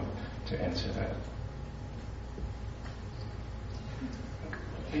to answer that?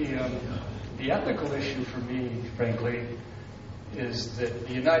 The ethical issue for me, frankly, is that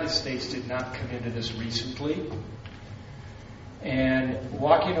the United States did not come into this recently. And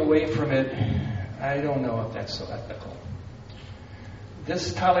walking away from it, I don't know if that's so ethical.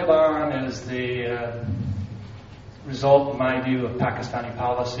 This Taliban is the result, in my view, of Pakistani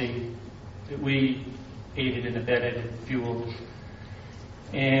policy that we aided and abetted and fueled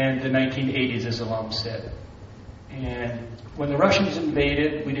in the 1980s, as Alam said. And when the Russians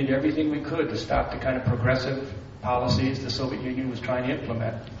invaded, we did everything we could to stop the kind of progressive policies the Soviet Union was trying to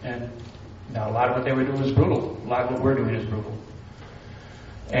implement. And now a lot of what they were doing is brutal. A lot of what we're doing is brutal.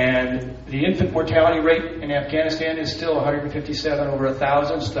 And the infant mortality rate in Afghanistan is still 157 over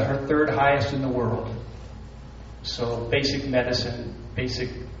 1,000. It's the third highest in the world. So basic medicine, basic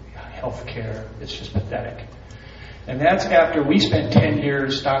health care, it's just pathetic. And that's after we spent 10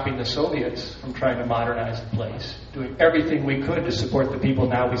 years stopping the Soviets from trying to modernize the place, doing everything we could to support the people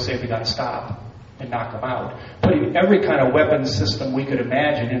now we say we got to stop and knock them out, putting every kind of weapons system we could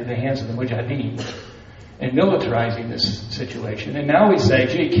imagine into the hands of the Mujahideen and militarizing this situation. And now we say,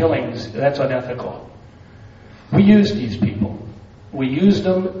 gee, killings, that's unethical. We used these people. We used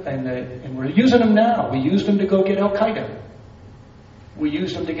them, and we're using them now. We used them to go get Al-Qaeda. We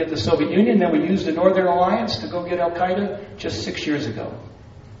used them to get the Soviet Union, then we used the Northern Alliance to go get Al-Qaeda just 6 years ago.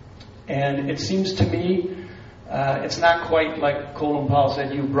 And it seems to me, it's not quite like Colin Powell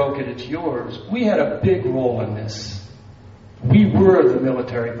said, you broke it, it's yours. We had a big role in this. We were the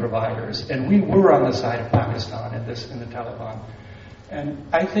military providers, and we were on the side of Pakistan in the Taliban. And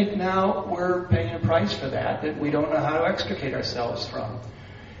I think now we're paying a price for that we don't know how to extricate ourselves from.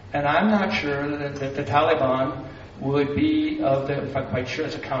 And I'm not sure that the Taliban would be if I'm quite sure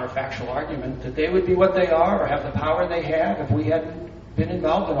it's a counterfactual argument, that they would be what they are or have the power they have if we hadn't been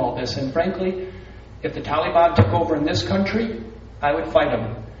involved in all this. And frankly, if the Taliban took over in this country, I would fight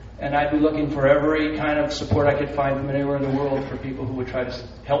them. And I'd be looking for every kind of support I could find from anywhere in the world for people who would try to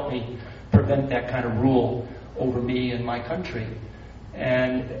help me prevent that kind of rule over me and my country.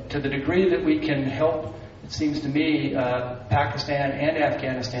 And to the degree that we can help, it seems to me, Pakistan and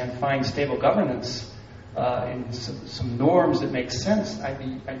Afghanistan find stable governance in some norms that make sense, I'd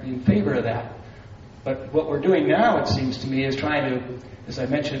be in favor of that. But what we're doing now, it seems to me, is trying to, as I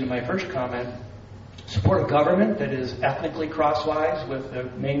mentioned in my first comment, support a government that is ethnically crosswise with the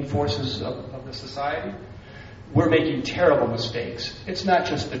main forces of the society. We're making terrible mistakes. It's not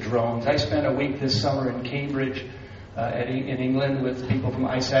just the drones. I spent a week this summer in Cambridge in England with people from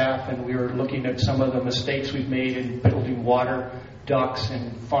ISAF, and we were looking at some of the mistakes we've made in building water ducts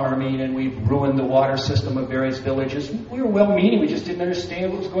and farming, and we've ruined the water system of various villages. We were well-meaning. We just didn't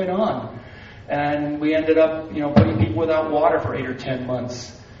understand what was going on. And we ended up, putting people without water for 8 or 10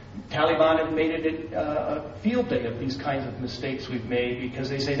 months. Taliban have made it a field day of these kinds of mistakes we've made because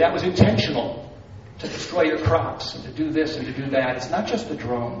they say that was intentional to destroy your crops and to do this and to do that. It's not just the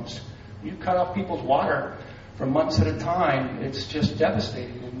drones. You cut off people's water for months at a time. It's just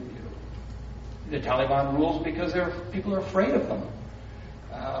devastating. And the Taliban rules because people are afraid of them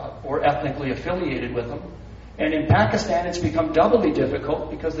or ethnically affiliated with them. And in Pakistan, it's become doubly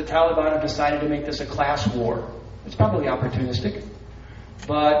difficult because the Taliban have decided to make this a class war. It's probably opportunistic.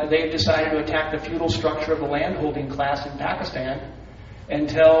 But they've decided to attack the feudal structure of the landholding class in Pakistan and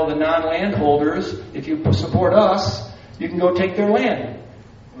tell the non-landholders, if you support us, you can go take their land.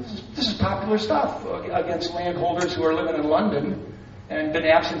 This is popular stuff against landholders who are living in London and been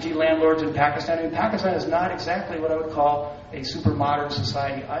absentee landlords in Pakistan. I mean, Pakistan is not exactly what I would call a super modern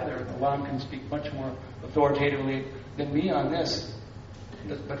society either. Alam can speak much more authoritatively than me on this.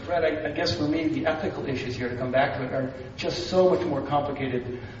 But Fred, I guess for me, the ethical issues here, to come back to it, are just so much more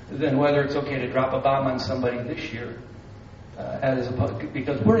complicated than whether it's okay to drop a bomb on somebody this year,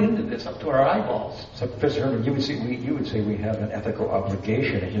 because we're into this up to our eyeballs. So, Professor Herman, you would say we have an ethical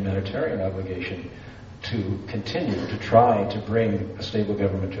obligation, a humanitarian obligation, to continue to try to bring a stable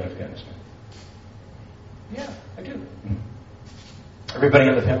government to Afghanistan. Yeah, I do. Mm-hmm. Everybody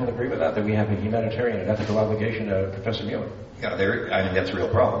on the panel agree with that we have a humanitarian and ethical obligation, Professor Mueller? Yeah, I mean, that's a real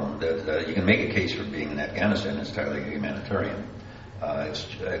problem. That you can make a case for being in Afghanistan as entirely humanitarian. It's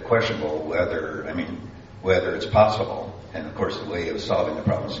questionable whether it's possible. And of course, the way of solving the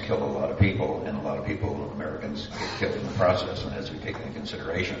problem is to kill a lot of people, and a lot of people, Americans, get killed in the process, and as we take into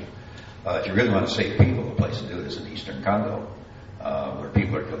consideration. If you really want to save people, the place to do it is in eastern Congo, where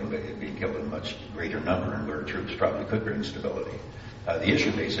people are being killed in much greater number and where troops probably could bring stability. The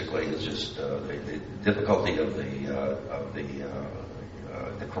issue basically is just the difficulty of the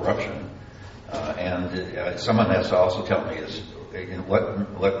corruption. And someone has to also tell me is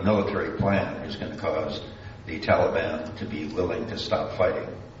what military plan is going to cause the Taliban to be willing to stop fighting.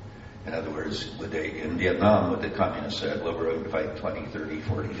 In other words, in Vietnam, what the communists said, well, we're going to fight 20, 30,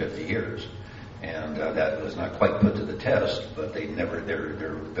 40, 50 years. And that was not quite put to the test, but their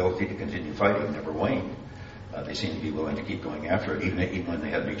ability to continue fighting never waned. They seem to be willing to keep going after it, even when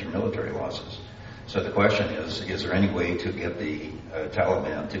they had major military losses. So the question is there any way to get the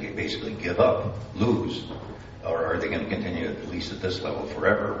Taliban to basically give up, lose, or are they going to continue at least at this level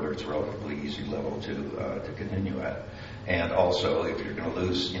forever, where it's a relatively easy level to continue at? And also, if you're going to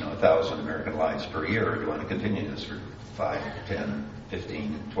lose 1,000 American lives per year, do you want to continue this for 5, 10,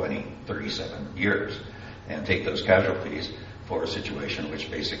 15, 20, 37 years and take those casualties for a situation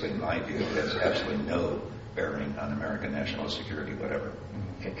which basically, in my view, has absolutely no bearing on American national security, whatever.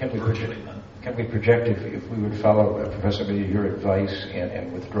 Can we project, if we would follow, Professor Mead, your advice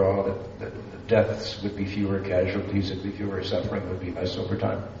and withdraw, that the deaths would be fewer, casualties would be fewer, suffering would be less over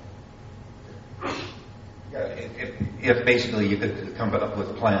time? Yeah, if basically you could come up with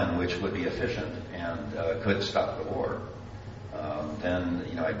a plan which would be efficient and could stop the war, then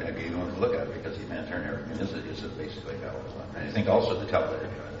I'd be willing to look at it, because the humanitarian argument is basically a valid one. And I think also the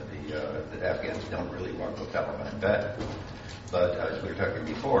Afghans don't really want the Taliban back. But as we were talking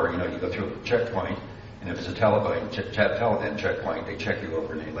before, you go through a checkpoint, and if it's a Taliban checkpoint, they check you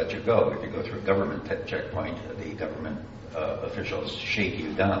over and they let you go. If you go through a government checkpoint, the government officials shake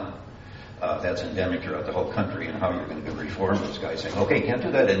you down. That's endemic throughout the whole country, and how you're going to reform those guys saying, okay, can't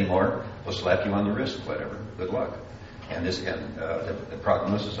do that anymore. We'll slap you on the wrist, whatever. Good luck. And the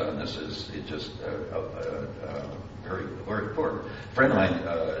prognosis on this is just very, very important. A friend of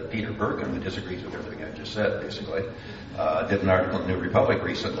mine, Peter Bergen, who disagrees with everything I just said, basically, did an article in New Republic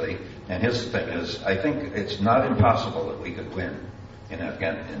recently, and his thing is, I think it's not impossible that we could win in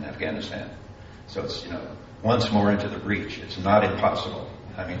Afghanistan. So it's, once more into the breach, it's not impossible.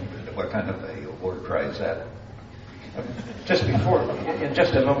 I mean, what kind of a war cry is that? Just before, in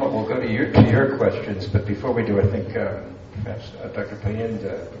just a moment, we'll go to your questions. But before we do, I think perhaps Dr.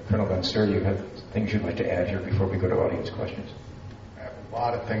 Payen, Colonel Mansour, you have things you'd like to add here before we go to audience questions. I have a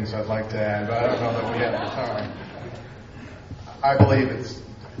lot of things I'd like to add, but I don't know that we have the time. I believe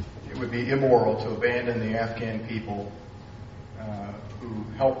it would be immoral to abandon the Afghan people who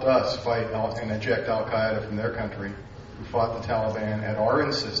helped us fight and eject Al-Qaeda from their country, who fought the Taliban at our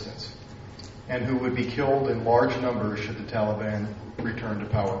insistence, and who would be killed in large numbers should the Taliban return to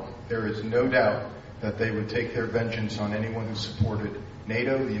power. There is no doubt that they would take their vengeance on anyone who supported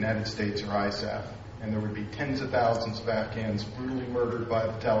NATO, the United States, or ISAF, and there would be tens of thousands of Afghans brutally murdered by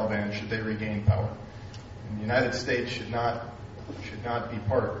the Taliban should they regain power. And the United States should not be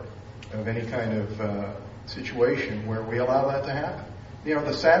part of any kind of situation where we allow that to happen.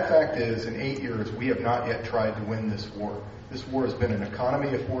 The sad fact is, in 8 years, we have not yet tried to win this war. This war has been an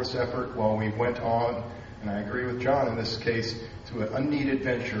economy of force effort while we went on, and I agree with John in this case, to an unneeded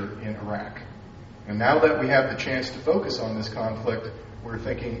venture in Iraq. And now that we have the chance to focus on this conflict, we're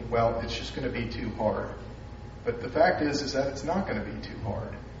thinking, well, it's just going to be too hard. But the fact is that it's not going to be too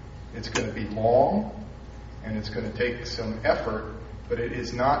hard. It's going to be long, and it's going to take some effort, but it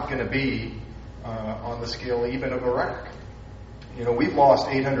is not going to be on the scale even of Iraq. We've lost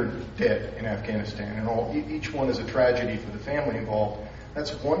 800 dead in Afghanistan, and each one is a tragedy for the family involved.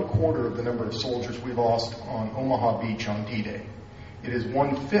 That's 1/4 of the number of soldiers we lost on Omaha Beach on D-Day. It is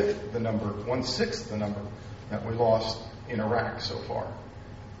 1/6 the number that we lost in Iraq so far.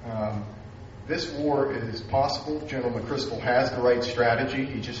 This war is possible. General McChrystal has the right strategy.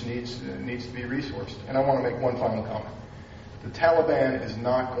 He just needs to be resourced. And I want to make one final comment. The Taliban is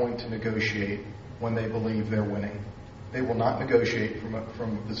not going to negotiate when they believe they're winning. They will not negotiate from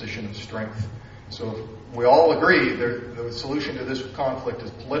a position of strength. So if we all agree the solution to this conflict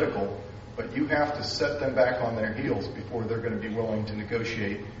is political, but you have to set them back on their heels before they're going to be willing to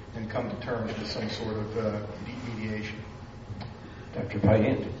negotiate and come to terms with some sort of mediation. Dr.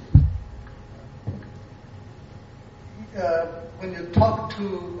 Payen. When you talk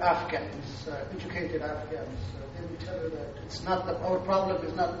to Afghans, educated Afghans, they will tell you that it's not our problem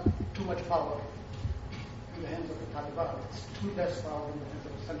is not too much power in the hands of the Taliban. It's too less power in the hands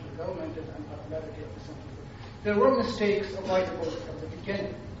of the central government and unpopularity of the central government. There were mistakes avoidable from the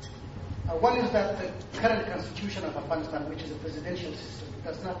beginning. One is that the current constitution of Afghanistan, which is a presidential system,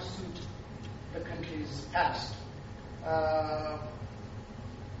 does not suit the country's past.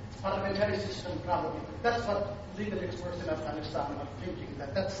 parliamentary system probably. That's what legal experts in Afghanistan are thinking,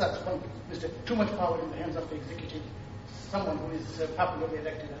 that's one mistake. Too much power in the hands of the executive, someone who is popularly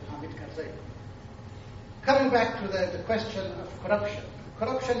elected as Hamid Karzai. Coming back to the question of corruption.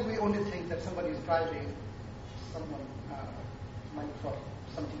 Corruption, we only think that somebody is bribing someone money for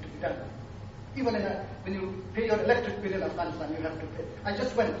something to be done. Even when you pay your electric bill in Afghanistan, you have to pay. I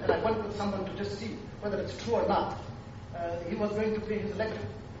just went with someone to just see whether it's true or not. He was going to pay his electric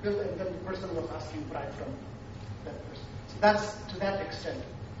bill, and then the person was asking bribe from that person. So that's to that extent.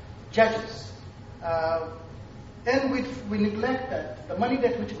 Judges. And we neglect that the money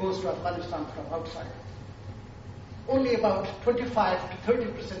that which goes to Afghanistan from outside, only about 25 to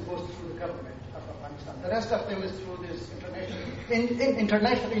 30% goes through the government of Afghanistan. The rest of them is through these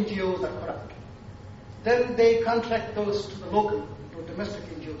international NGOs are corrupt. Then they contract those to the local, to domestic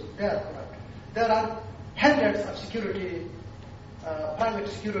NGOs. They are corrupt. There are hundreds of private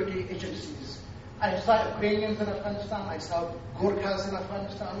security agencies. I saw Ukrainians in Afghanistan. I saw Gorkhas in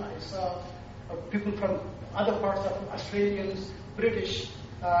Afghanistan. I saw people from other parts of Australians, British.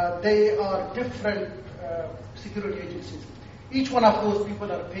 They are different security agencies. Each one of those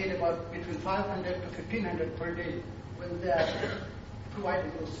people are paid about between $500 to $1,500 per day when they are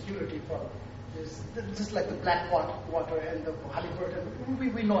providing those security for this. Just like the Blackwater and the Halliburton.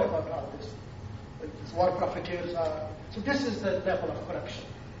 We know about all this. These war profiteers are. So this is the level of corruption.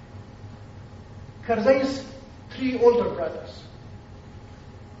 Karzai's three older brothers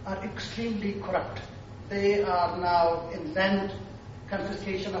are extremely corrupt. They are now in land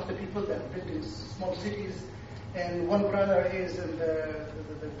confiscation of the people that are built in small cities. And one brother is in the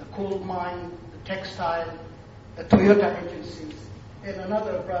coal mine, the textile, the Toyota agencies. And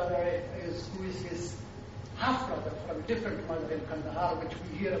another brother who is his half-brother from a different mother in Kandahar, which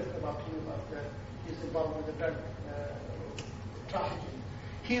we hear about him he's involved with the drug trafficking.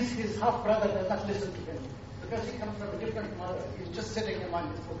 His half-brother does not listen to him because he comes from a different mother. He's just sitting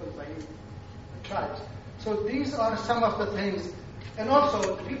among his Mughal tribes. So these are some of the things. And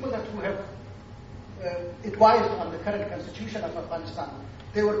also, the people who have advised on the current constitution of Afghanistan,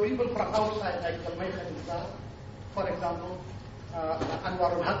 they were people from outside, like Zalmay Khalilzad, for examul,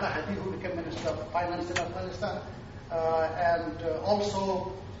 Anwar ul-Haq Hadi, who became Minister of Finance in Afghanistan, and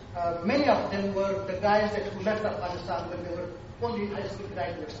also many of them were the guys who left Afghanistan when they were only high school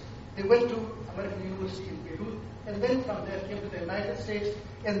graduates. They went to American University in Beirut, and then from there came to the United States,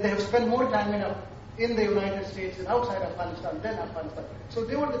 and they have spent more time in the United States and outside Afghanistan than Afghanistan. So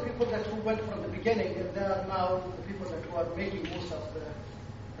they were the people who went from the beginning, and they are now the people who are making most of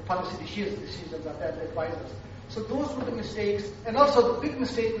the policy decisions of that advisors. So those were the mistakes. And also the big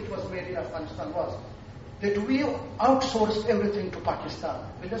mistake which was made in Afghanistan was that we outsourced everything to Pakistan.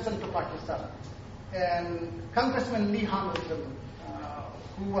 We listened to Pakistan. And Congressman Lee Hamilton,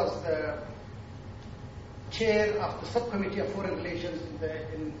 who was the chair of the subcommittee of foreign relations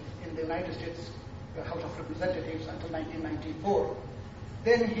in the United States House of Representatives until 1994.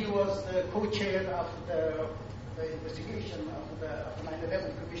 Then he was the co-chair of the investigation of the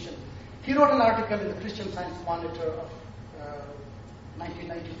 9/11 Commission. He wrote an article in the Christian Science Monitor of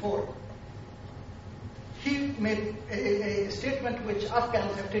 1994. He made a statement which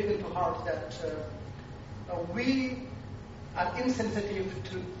Afghans have taken to heart, that we are insensitive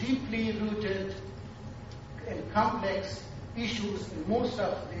to deeply rooted and complex issues in most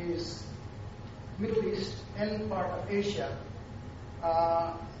of these Middle East and part of Asia.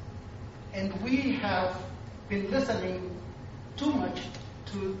 And we have been listening too much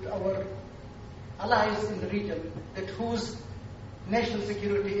to our allies in the region, that whose national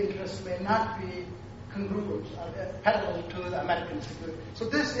security interests may not be congruent or parallel to the American security. So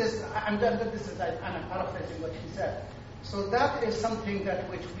this is, I'm paraphrasing what he said. So that is something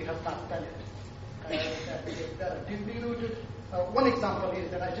which we have not done it. That are deeply rooted. One example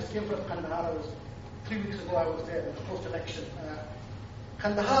is that I just came from Kandahar. 3 weeks ago I was there post-election.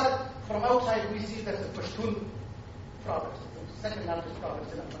 Kandahar, from outside we see that the Pashtun province, the second largest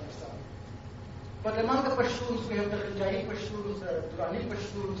province in Afghanistan. But among the Pashtuns, we have the Rinjai Pashtuns, the Durrani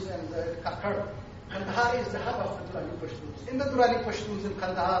Pashtuns, and the Kakar. Kandahar is the hub of the Durrani Pashtuns. In the Durrani Pashtuns in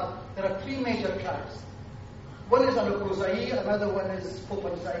Kandahar, there are three major tribes. One is Alukozai, another one is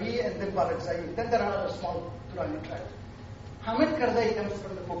Popanzai, and then Baratzai. Then there are other small Durrani tribes. Hamid Karzai comes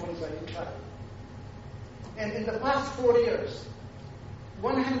from the Popanzai tribe. And in the past 4 years,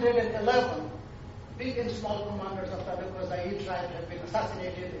 111 big and small commanders of the Alukozai tribe have been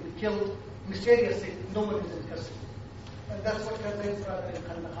assassinated and killed mysteriously. No one is in custody. And that's what Karzai's brother in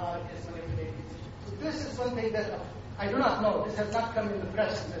Kandahar is manipulating. So this is one thing that I do not know. This has not come in the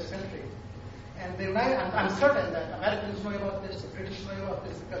press in this country. And I'm certain that Americans know about this, the British know about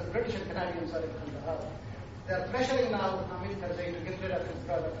this, because the British and Canadians are in Kandahar. They're pressuring now Hamid Karzai to get rid of his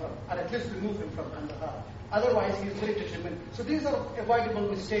brother, or at least remove him from Kandahar. Otherwise, he's very determined. So these are avoidable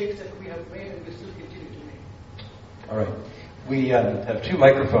mistakes that we have made and we still continue to make. All right. We have 2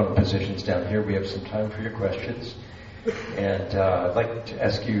 microphone positions down here. We have some time for your questions. And I'd like to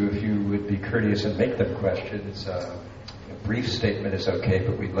ask you if you would be courteous and make them questions. A brief statement is okay,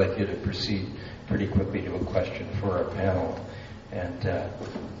 but we'd like you to proceed pretty quickly to a question for our panel. And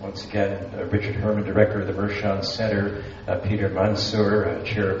once again, Richard Herman, Director of the Mershon Center, Peter Mansour,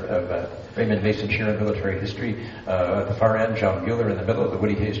 Chair of Raymond Mason Chair in Military History, at the far end, John Mueller in the middle, the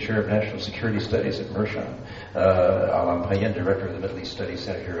Woody Hayes Chair of National Security Studies at Mershon, Alam Payen, Director of the Middle East Studies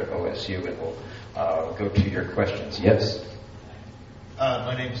Center here at OSU, and we'll go to your questions. Yes?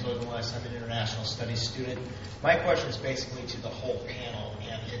 My name is Logan West. I'm an international studies student. My question is basically to the whole panel,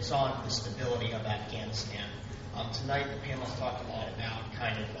 and it's on the stability of Afghanistan. Tonight, the panel talked a lot about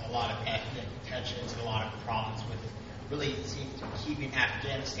kind of a lot of ethnic tensions and a lot of problems with really seems to be keeping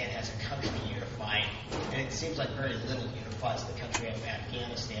Afghanistan as a country unified, and it seems like very little unifies the country of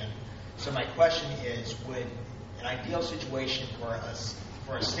Afghanistan. So my question is, would an ideal situation for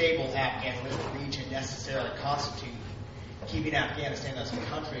a stable Afghan region necessarily constitute keeping Afghanistan as a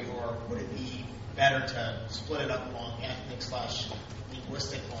country, or would it be better to split it up along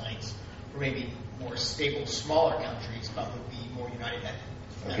ethnic/linguistic lines, or maybe more stable, smaller countries, but would be more united?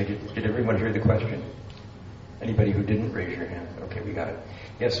 Okay, did everyone hear the question? Anybody who didn't, raise your hand. Okay, we got it.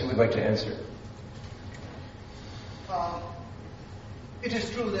 Yes, who would like to answer? It is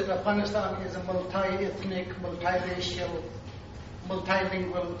true that Afghanistan is a multi-ethnic, multiracial,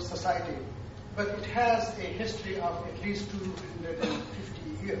 multilingual society, but it has a history of at least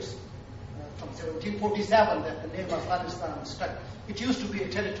 250 years. From 1747 that the name Afghanistan stuck. It used to be a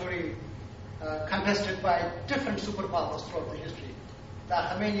territory contested by different superpowers throughout the history.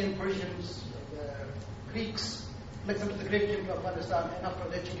 The Armenian, Persians, the Greeks, Alexander the Great came to Afghanistan, and after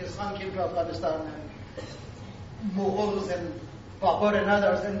that Genghis Khan came to Afghanistan, and Mughals and Babur and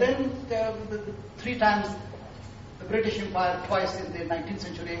others. And then the 3 times the British Empire, twice in the 19th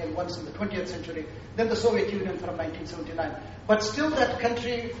century and once in the 20th century, then the Soviet Union from 1979. But still that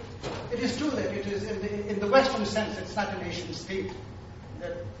country, it is true that it is, in the Western sense, it's not a nation state.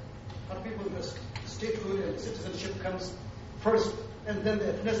 That for people, the statehood and citizenship comes first, and then the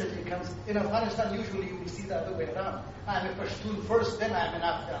ethnicity comes. In Afghanistan, usually you will see the other way around. I'm a Pashtun first, then I'm an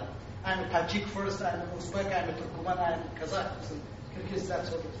Afghan. I'm a Tajik first, I'm a Uzbek, I'm a Turkmen, I'm a Kazakh, Kyrgyz, that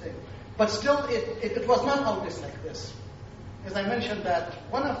sort of thing. But still, it was not always like this. As I mentioned, that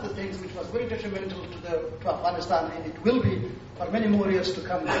one of the things which was very detrimental to Afghanistan, and it will be for many more years to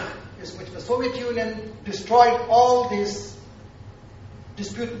come, is which the Soviet Union destroyed all these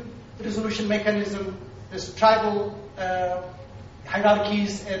dispute resolution mechanism, this tribal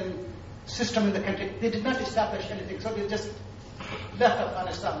hierarchies and system in the country. They did not establish anything, so they just left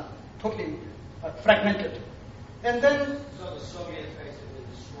Afghanistan totally fragmented. And then So the Soviets basically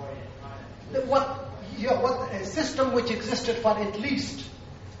destroyed it. what a system which existed for at least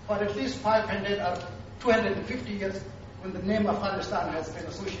 500 or 250 years, when the name Afghanistan has been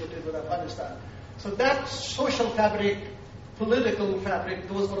associated with Afghanistan. So that social fabric, political fabric,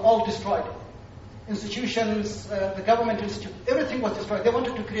 those were all destroyed. Institutions, the government institute, everything was destroyed. They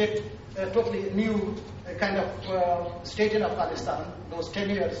wanted to create a totally new kind of state in Afghanistan, those 10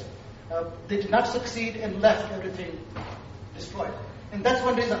 years. They did not succeed and left everything destroyed. And that's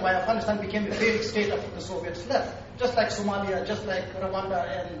one reason why Afghanistan became a failed state after the Soviets left, just like Somalia, just like Rwanda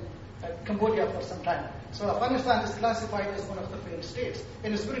and Cambodia for some time. So Afghanistan is classified as one of the failed states.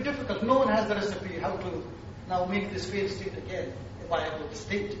 And it's very difficult. No one has the recipe how to now make this failed state again a viable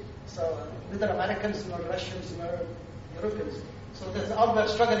state. So neither Americans, nor Russians, nor Europeans. So there's all we're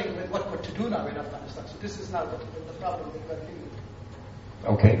struggling with what to do now in Afghanistan. So this is now the problem that we're dealing with.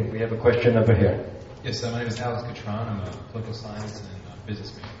 Okay, we have a question over here. Yes, my name is Alex Catron. I'm a political science and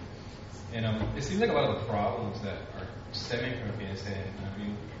business major. And it seems like a lot of the problems that are stemming from Afghanistan,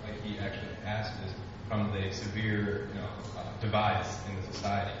 like he actually asked, is from the severe divides in the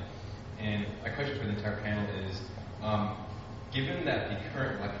society. And my question for the entire panel is, given that the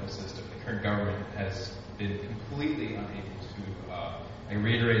current electoral system, the current government has been completely unable to, I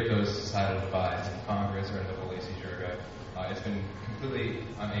reiterate those societal divides in Congress or in the OAC-JIRGA, it's been completely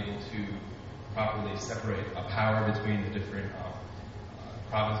unable to properly separate a power between the different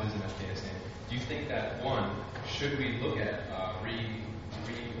provinces in Afghanistan. Do you think that, one, should we look at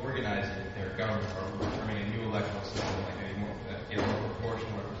reorganizing their government or forming a new electoral system, like a more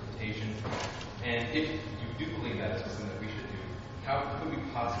proportional representation? And if you do believe that is something that we should do, how could we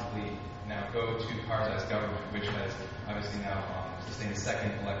possibly now go to Karzai's government, which has obviously now sustained a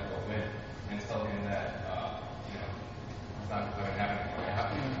second electoral win, and tell him that it's not going to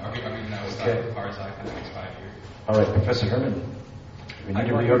happen. Are we now stuck with Karzai for the next 5 years? All right, Professor Herman. We need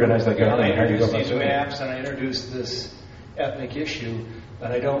to reorganize the government. I introduced these maps and I introduced this ethnic issue,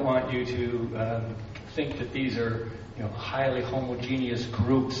 but I don't want you to think that these are highly homogeneous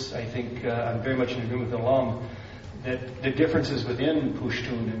groups. I think I'm very much in agreement with Alam that the differences within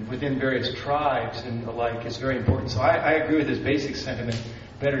Pushtun and within various tribes and the like is very important. So I agree with his basic sentiment.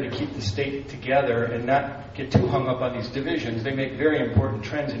 Better to keep the state together and not get too hung up on these divisions. They make very important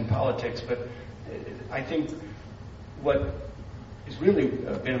trends in politics, but I think what has really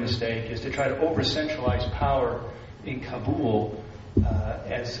been a mistake is to try to over-centralize power in Kabul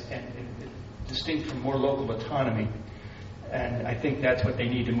as distinct from more local autonomy. And I think that's what they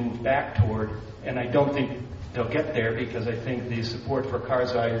need to move back toward. And I don't think they'll get there because I think the support for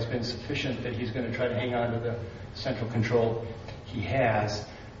Karzai has been sufficient that he's going to try to hang on to the central control he has.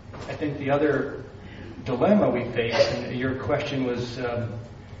 I think the other dilemma we face, and your question was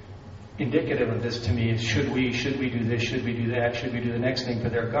indicative of this to me, is should we do this, should we do that, should we do the next thing for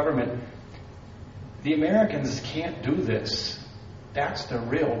their government? The Americans can't do this. That's the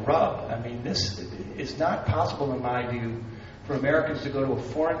real rub. I mean, this is not possible, in my view, for Americans to go to a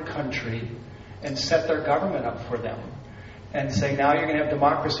foreign country and set their government up for them and say, now you're going to have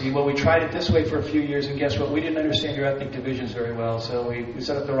democracy. Well, we tried it this way for a few years, and guess what? We didn't understand your ethnic divisions very well, so we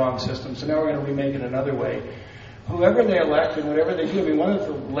set up the wrong system, so now we're going to remake it another way. Whoever they elect and whatever they do, I mean, one of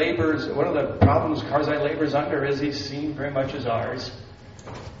the problems Karzai labors under is he's seen very much as ours.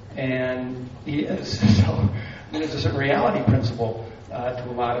 And he is. So there's a certain reality principle to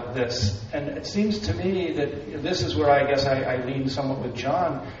a lot of this. And it seems to me that this is where I guess I lean somewhat with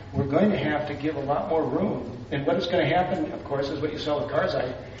John. We're going to have to give a lot more room. And what is going to happen, of course, is what you saw with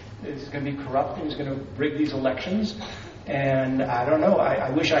Karzai. He's going to be corrupt and he's going to rig these elections. And I don't know.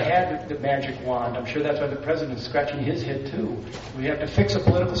 I wish I had the magic wand. I'm sure that's why the president's scratching his head, too. We have to fix a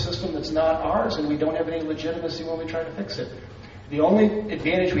political system that's not ours, and we don't have any legitimacy when we try to fix it. The only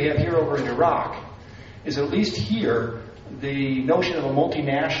advantage we have here over in Iraq is at least here, the notion of a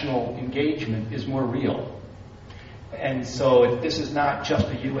multinational engagement is more real. And so this is not just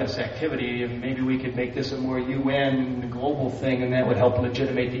a U.S. activity, and maybe we could make this a more UN global thing, and that would help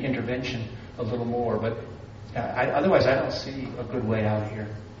legitimate the intervention a little more. But otherwise, I don't see a good way out here.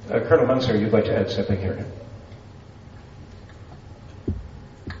 Colonel Munzer, you'd like to add something here?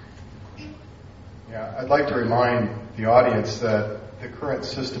 Yeah, I'd like to remind the audience that the current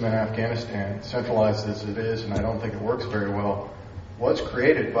system in Afghanistan, centralized as it is, and I don't think it works very well, was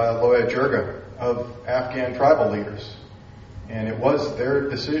created by a Loya Jirga of Afghan tribal leaders. And it was their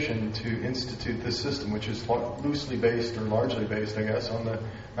decision to institute this system, which is loosely based, or largely based, I guess, on the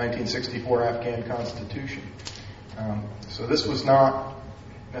 1964 Afghan Constitution. So this was not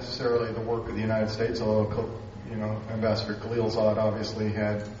necessarily the work of the United States, although Ambassador Khalilzad obviously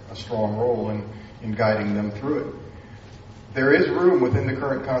had a strong role in guiding them through it. There is room within the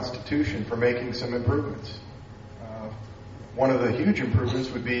current Constitution for making some improvements. One of the huge improvements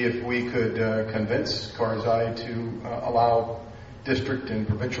would be if we could convince Karzai to allow district and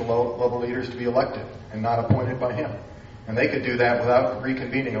provincial level leaders to be elected and not appointed by him. And they could do that without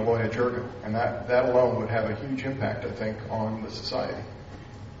reconvening a Loya Jirga. And that alone would have a huge impact, I think, on the society.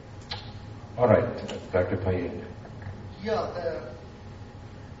 All right, Dr. Payet. Yeah,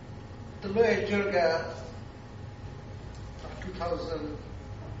 the Loya Jirga of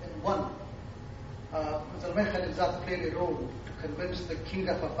 2001 Zalmay Khalilzad played a role to convince the King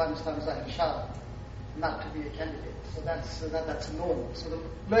of Afghanistan, Zahir Shah, not to be a candidate. So that's known. So the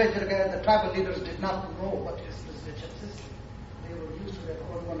Loya Jirga and the tribal leaders did not know what is presidential system. They were used to their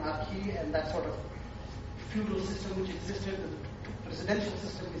own monarchy and that sort of feudal system which existed. The presidential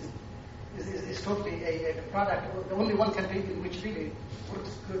system is totally a product. The only one country in which really works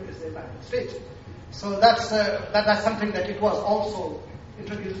good is the United States. So that's something that it was also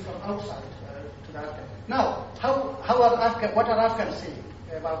introduced from outside to the Afghan. Now, what are Afghans saying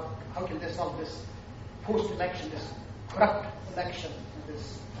about how can they solve this post-election, this corrupt election,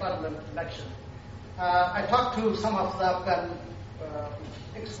 this fraudulent election? I talked to some of the Afghan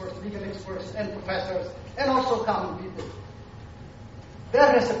experts, legal experts, and professors, and also common people.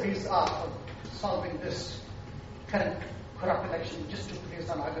 Their recipes are for solving this current corrupt election which just took place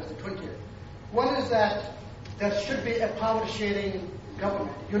on August the 20th. One is that there should be a power-sharing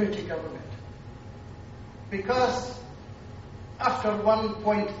government, unity government. Because after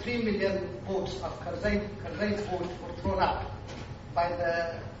 1.3 million votes of Karzai's votes were thrown out by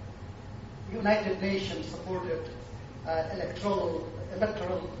the United Nations supported electoral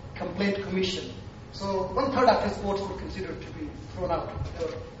complaint commission. So 1/3 of his votes were considered to be thrown out. They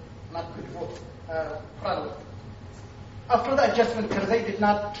were not good votes. After the adjustment, Karzai did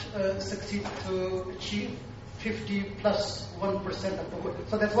not succeed to achieve 50 plus 1% of the vote.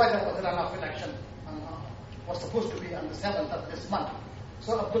 So that's why there was a runoff election. Was supposed to be on the 7th of this month.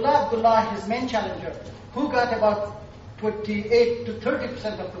 So Abdullah, his main challenger, who got about 28 to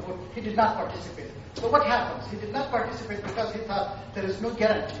 30% of the vote, he did not participate. So what happens? He did not participate because he thought there is no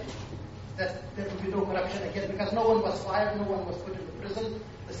guarantee that there will be no corruption again, because no one was fired, no one was put into prison.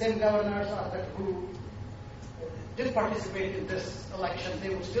 The same governors who did participate in this election, they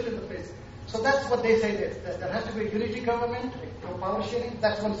were still in the place. So that's what they say, that there has to be a unity government, power sharing.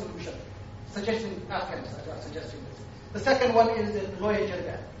 That's one solution. Afghans are suggesting this. The second one is the Loya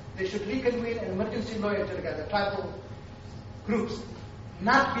Jirga. They should reconvene an emergency Loya Jirga, the tribal groups,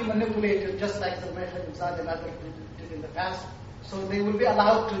 not be manipulated just like the Mehmed and others did in the past. So they will be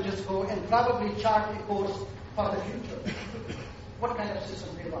allowed to just go and probably chart a course for the future. What kind of system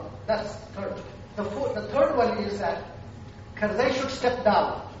they want? That's third. The third one is that Karzai should step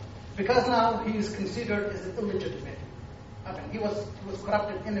down, because now he is considered as illegitimate. I mean, he was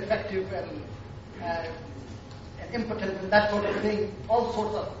corrupted, ineffective, and impotent, and that sort of thing, all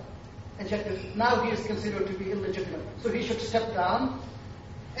sorts of adjectives. Now he is considered to be illegitimate. So he should step down,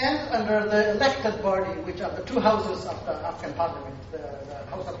 and under the elected body, which are the two houses of the Afghan parliament, the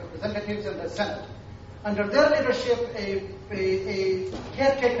House of Representatives and the Senate, under their leadership, a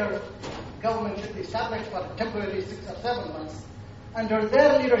caretaker government should be established for temporarily 6 or 7 months. Under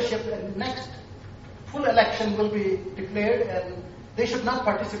their leadership, the next full election will be declared, and they should not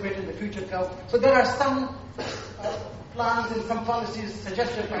participate in the future government. So there are some plans and some policies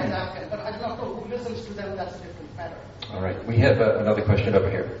suggested by the Afghan, but I do not know who listens to them. That's a different matter. All right. We have another question over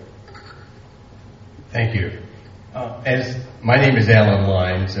here. Thank you. My name is Alan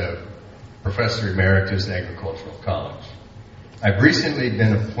Lyons, Professor Emeritus, Agricultural College. I've recently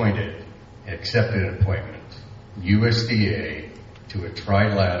been accepted an appointment, USDA, to a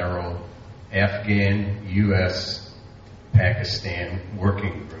trilateral Afghan, U.S., Pakistan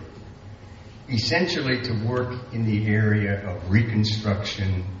working group, essentially to work in the area of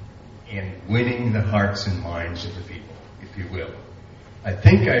reconstruction and winning the hearts and minds of the people, if you will. I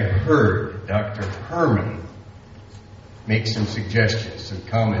think I heard Dr. Herman make some suggestions, some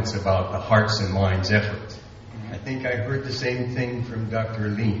comments about the hearts and minds effort. I think I heard the same thing from Dr.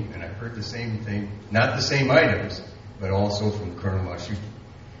 Lean, and I heard the same thing, not the same items, but also from Colonel Mashoud.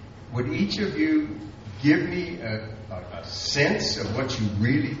 Would each of you give me a sense of what you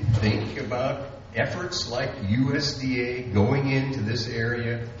really think about efforts like USDA going into this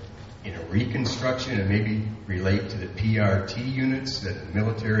area in a reconstruction, and maybe relate to the PRT units that the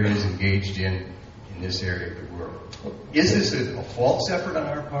military is engaged in this area of the world? Is this a false effort on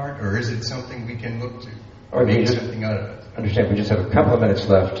our part, or is it something we can look to? Or make something out of it? Understand, we just have a couple of minutes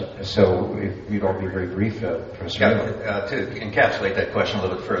left, so if you'd all be very brief, Professor Miller. To encapsulate that question a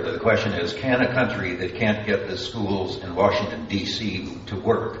little bit further, the question is, can a country that can't get the schools in Washington, D.C. to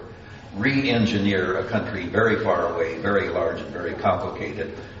work re-engineer a country very far away, very large and very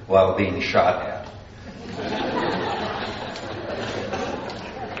complicated, while being shot at?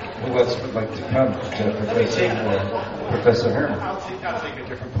 Who else would like to comment? Professor Herman. I'll take a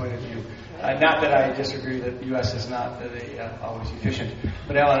different point of view. Not that I disagree that the U.S. is not always efficient,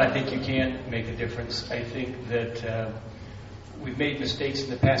 but Alan, I think you can make a difference. I think that we've made mistakes in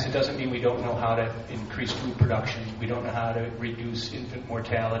the past. It doesn't mean we don't know how to increase food production. We don't know how to reduce infant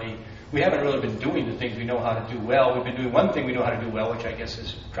mortality. We haven't really been doing the things we know how to do well. We've been doing one thing we know how to do well, which I guess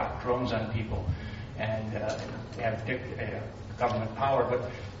is drop drones on people and have government power.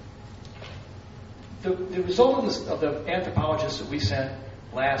 But the result of the anthropologists that we sent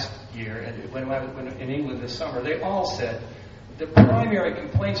last year, and when I was in England this summer, they all said the primary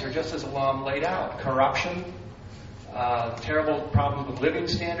complaints are just as Alam laid out: corruption, terrible problems with living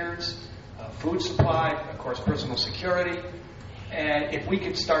standards, food supply, of course, personal security. And if we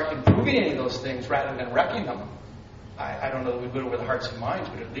could start improving any of those things rather than wrecking them, I don't know that we would over the hearts and minds,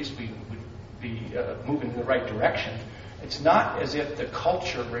 but at least we would be moving in the right direction. It's not as if the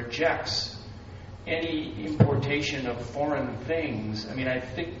culture rejects any importation of foreign things. I mean, I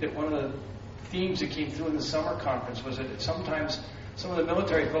think that one of the themes that came through in the summer conference was that sometimes some of the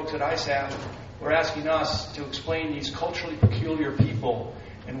military folks at ISAF were asking us to explain these culturally peculiar people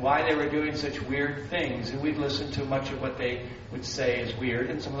and why they were doing such weird things. And we'd listen to much of what they would say is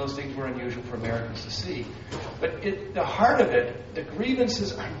weird, and some of those things were unusual for Americans to see. But the heart of it, the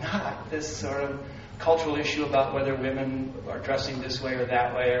grievances are not this sort of cultural issue about whether women are dressing this way or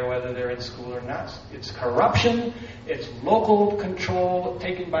that way or whether they're in school or not. It's corruption, it's local control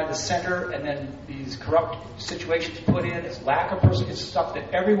taken by the center, and then these corrupt situations put in, it's lack of person, it's stuff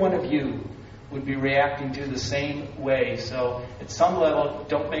that every one of you would be reacting to the same way. So at some level,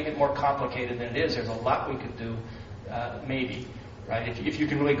 don't make it more complicated than it is. There's a lot we could do, maybe, right? If you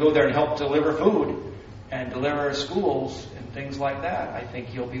can really go there and help deliver food and deliver schools and things like that, I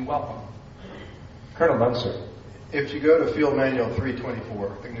think you'll be welcome. Colonel Munzer. If you go to Field Manual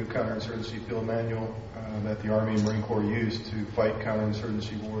 324, the new counterinsurgency field manual that the Army and Marine Corps used to fight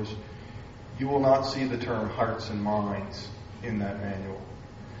counterinsurgency wars, you will not see the term hearts and minds in that manual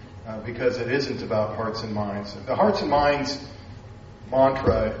because it isn't about hearts and minds. The hearts and minds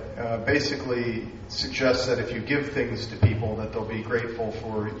mantra basically suggests that if you give things to people, that they'll be grateful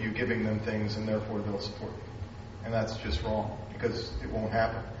for you giving them things and therefore they'll support you. And that's just wrong because it won't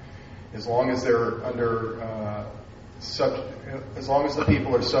happen. As long as they're as long as the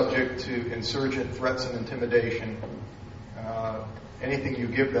people are subject to insurgent threats and intimidation, anything you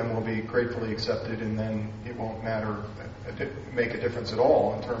give them will be gratefully accepted, and then it won't make a difference at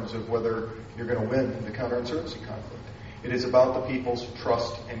all in terms of whether you're going to win the counterinsurgency conflict. It is about the people's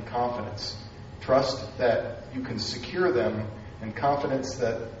trust and confidence. Trust that you can secure them, and confidence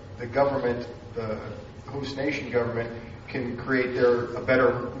that the government, the host nation government, can create a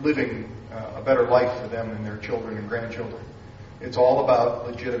better living, a better life for them and their children and grandchildren. It's all about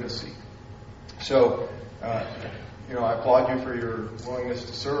legitimacy. So, I applaud you for your willingness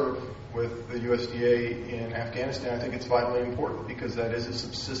to serve with the USDA in Afghanistan. I think it's vitally important because that is a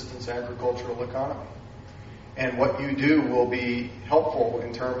subsistence agricultural economy. And what you do will be helpful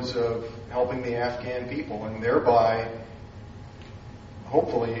in terms of helping the Afghan people and thereby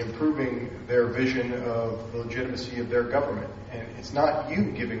hopefully improving their vision of the legitimacy of their government. And it's not you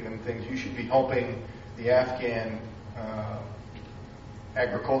giving them things. You should be helping the Afghan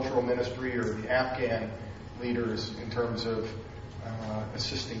agricultural ministry or the Afghan leaders in terms of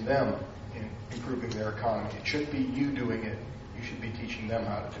assisting them in improving their economy. It shouldn't be you doing it. You should be teaching them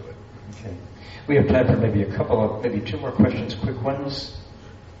how to do it. Okay. We have time for maybe two more questions, quick ones.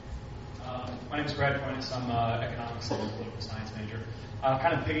 My name is Brad Pointis. I'm an economics and political science major.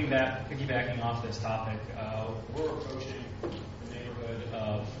 Kind of piggybacking off this topic, we're approaching the neighborhood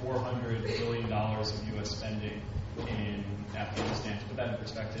of $400 billion of U.S. spending in Afghanistan. To put that in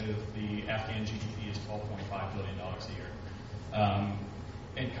perspective, the Afghan GDP is $12.5 billion a year.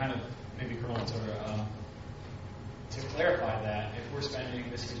 And kind of, maybe Colonel Mansour, to clarify that, if we're spending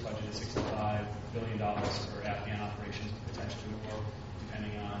this year's budget at $65 billion for Afghan operations, potentially more,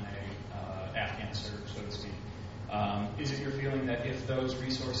 depending on a Afghan surge, so to speak, is it your feeling that if those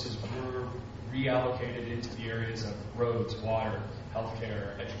resources were reallocated into the areas of roads, water,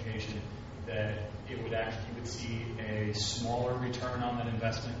 healthcare, education, that you would see a smaller return on that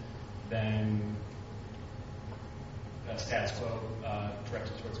investment than status quo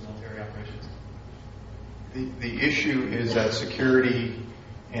directed towards military operations? The issue is that security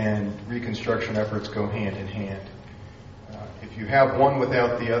and reconstruction efforts go hand in hand. If you have one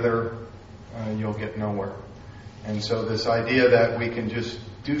without the other, you'll get nowhere. And so this idea that we can just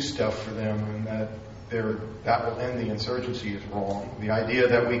do stuff for them and that will end the insurgency is wrong. The idea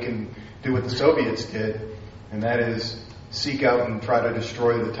that we can do what the Soviets did, and that is seek out and try to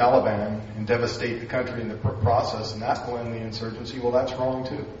destroy the Taliban and devastate the country in the process, and that will end the insurgency, well, that's wrong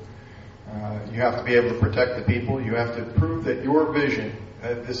too. You have to be able to protect the people. You have to prove that your vision,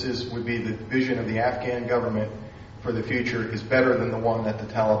 would be the vision of the Afghan government for the future, is better than the one that the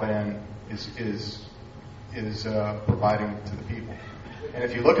Taliban is providing to the people. And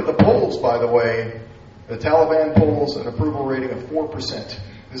if you look at the polls, by the way, the Taliban polls an approval rating of 4%.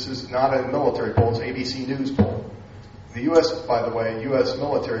 This is not a military poll, it's ABC News poll. The U.S., by the way, U.S.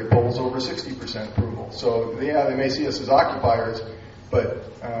 military polls over 60% approval. So, yeah, they may see us as occupiers, but,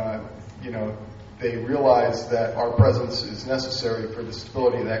 they realize that our presence is necessary for the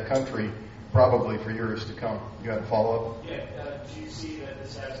stability of that country, probably for years to come. You had a follow-up? Yeah. Do you see that the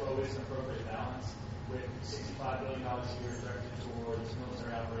status quo is an appropriate balance with $65 billion a year directed towards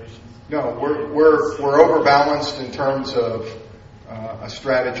military operations? No, we're overbalanced in terms of a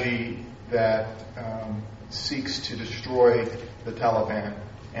strategy that seeks to destroy the Taliban,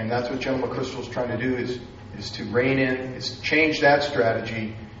 and that's what General McChrystal is trying to do: is to rein in, is to change that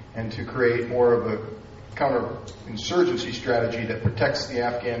strategy, and to create more of a counterinsurgency strategy that protects the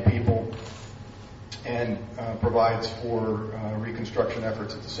Afghan people and provides for reconstruction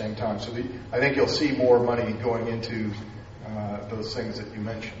efforts at the same time. So I think you'll see more money going into those things that you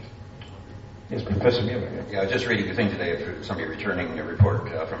mentioned. Yes, Professor Mueller. Yeah, I was just reading a thing today of somebody returning a report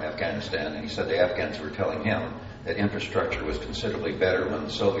from Afghanistan, and he said the Afghans were telling him that infrastructure was considerably better when the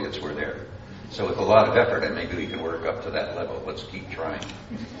Soviets were there. So with a lot of effort, and maybe we can work up to that level. Let's keep trying.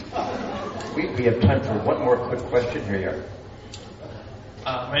 We have time for one more quick question. Here you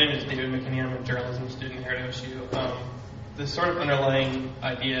are. My name is David McKinney. I'm a journalism student here at OSU. The sort of underlying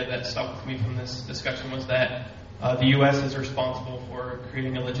idea that stuck with me from this discussion was that the U.S. is responsible for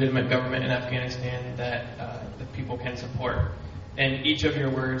creating a legitimate government in Afghanistan that the people can support. And each of your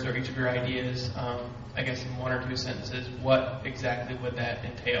words or each of your ideas, I guess in one or two sentences, what exactly would that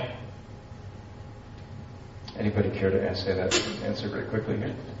entail? Anybody care to answer very quickly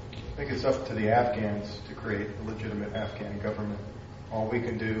here? I think it's up to the Afghans to create a legitimate Afghan government. All we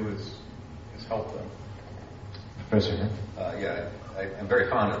can do is help them. Professor? Yeah, I'm very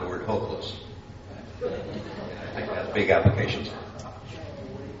fond of the word hopeless. I think it has big applications.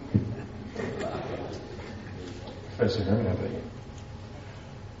 Professor Herman, how about you?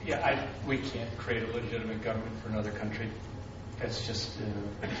 Yeah, we can't create a legitimate government for another country. That's just,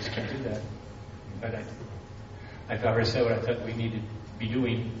 we just can't do that. But I've already said what I thought we need to be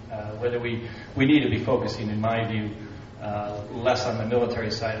doing. Whether we need to be focusing, in my view, less on the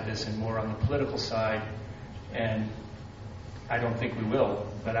military side of this and more on the political side. And I don't think we will,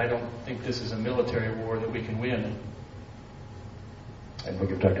 but I don't think this is a military war that we can win. And we'll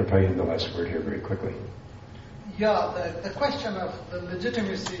give Dr. Payyan the last word here very quickly. Yeah, the question of the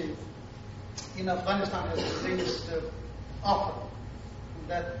legitimacy in Afghanistan has been raised often.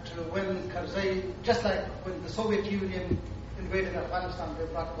 That when Karzai, just like when the Soviet Union invaded Afghanistan, they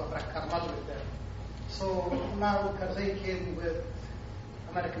brought Babrak Karmal with them. So now Karzai came with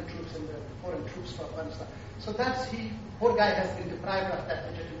American troops and the foreign troops to Afghanistan. So poor guy has been deprived of that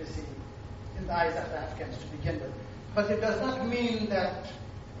legitimacy in the eyes of the Afghans to begin with. But it does not mean that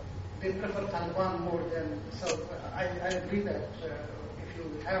they prefer Taliban more than, so I agree that if you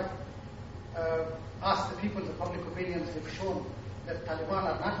have asked the people, the public opinions have shown that Taliban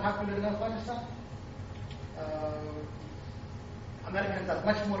are not popular in Afghanistan. Americans are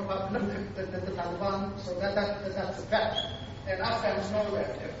much more popular than the Taliban, so that's a fact. And Afghans know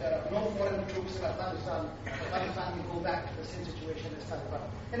that if there are no foreign troops in Afghanistan, Afghanistan will go back to the same situation as Taliban.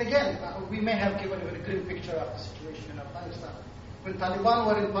 And again, we may have given a very grim picture of the situation in Afghanistan. When Taliban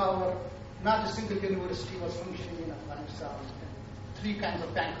were in power, not a single university was functioning in Afghanistan. 3 kinds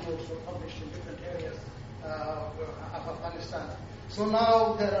of banknotes were published in different areas of Afghanistan. So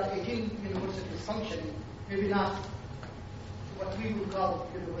now there are 18 universities functioning, maybe not what we would call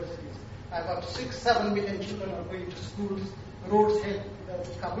universities. About 6-7 million children are going to schools. Roads head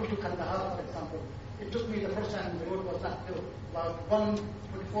Kabul to Kandahar, for example. It took me the first time the road was not built, about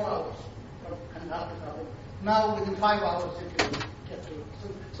 124 hours from Kandahar to Kabul. Now within 5 hours you can get to it.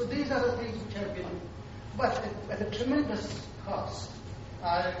 So these are the things which have been, but at a tremendous cost.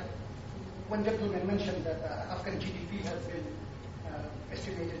 One gentleman mentioned that Afghan GDP has been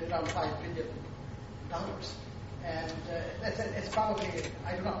estimated around $5 billion. And it's probably,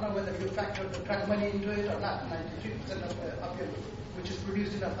 I do not know whether you factor the drug money into it or not. 93% of the opium which is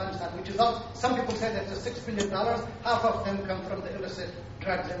produced in Afghanistan, which is some people say that's $6 billion. Half of them come from the illicit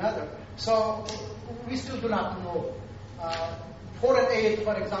drugs and other. So we still do not know. Foreign aid,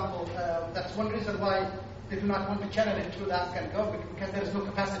 for example, that's one reason why they do not want to channel it through the Afghan government, because there is no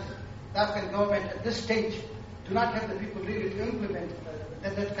capacity. The Afghan government at this stage do not have the people really to implement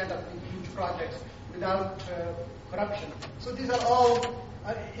that kind of huge projects without corruption. So these are all,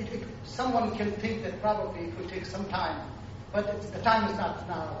 someone can think that probably it will take some time, but the time is not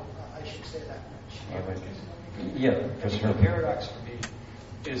now, I should say that much. Yeah, the paradox for me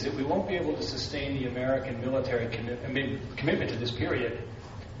is that we won't be able to sustain the American military commitment to this period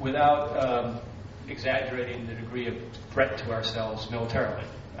without exaggerating the degree of threat to ourselves militarily.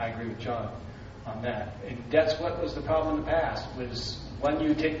 I agree with John on that. And that's what was the problem in the past, was when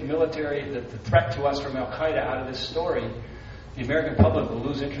you take the military, the threat to us from Al-Qaeda out of this story, the American public will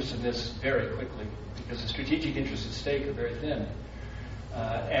lose interest in this very quickly because the strategic interests at stake are very thin.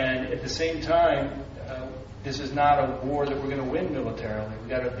 And at the same time, this is not a war that we're going to win militarily.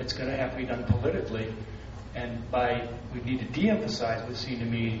 It's going to have to be done politically. And we need to de-emphasize, it would seem to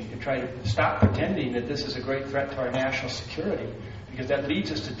me, and try to stop pretending that this is a great threat to our national security, because that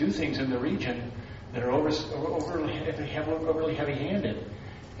leads us to do things in the region that are overly heavy-handed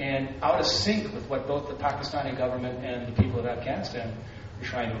and out of sync with what both the Pakistani government and the people of Afghanistan are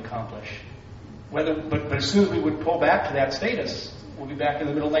trying to accomplish. But as soon as we would pull back to that status, we'll be back in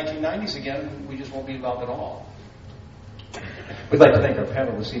the middle 1990s again. We just won't be involved at all. We'd like to thank our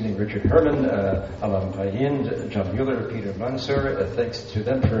panel this evening, Richard Herman, Alam Payin, John Mueller, Peter Mansour. Thanks to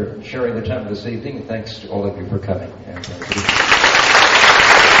them for sharing their time this evening, and thanks to all of you for coming. And,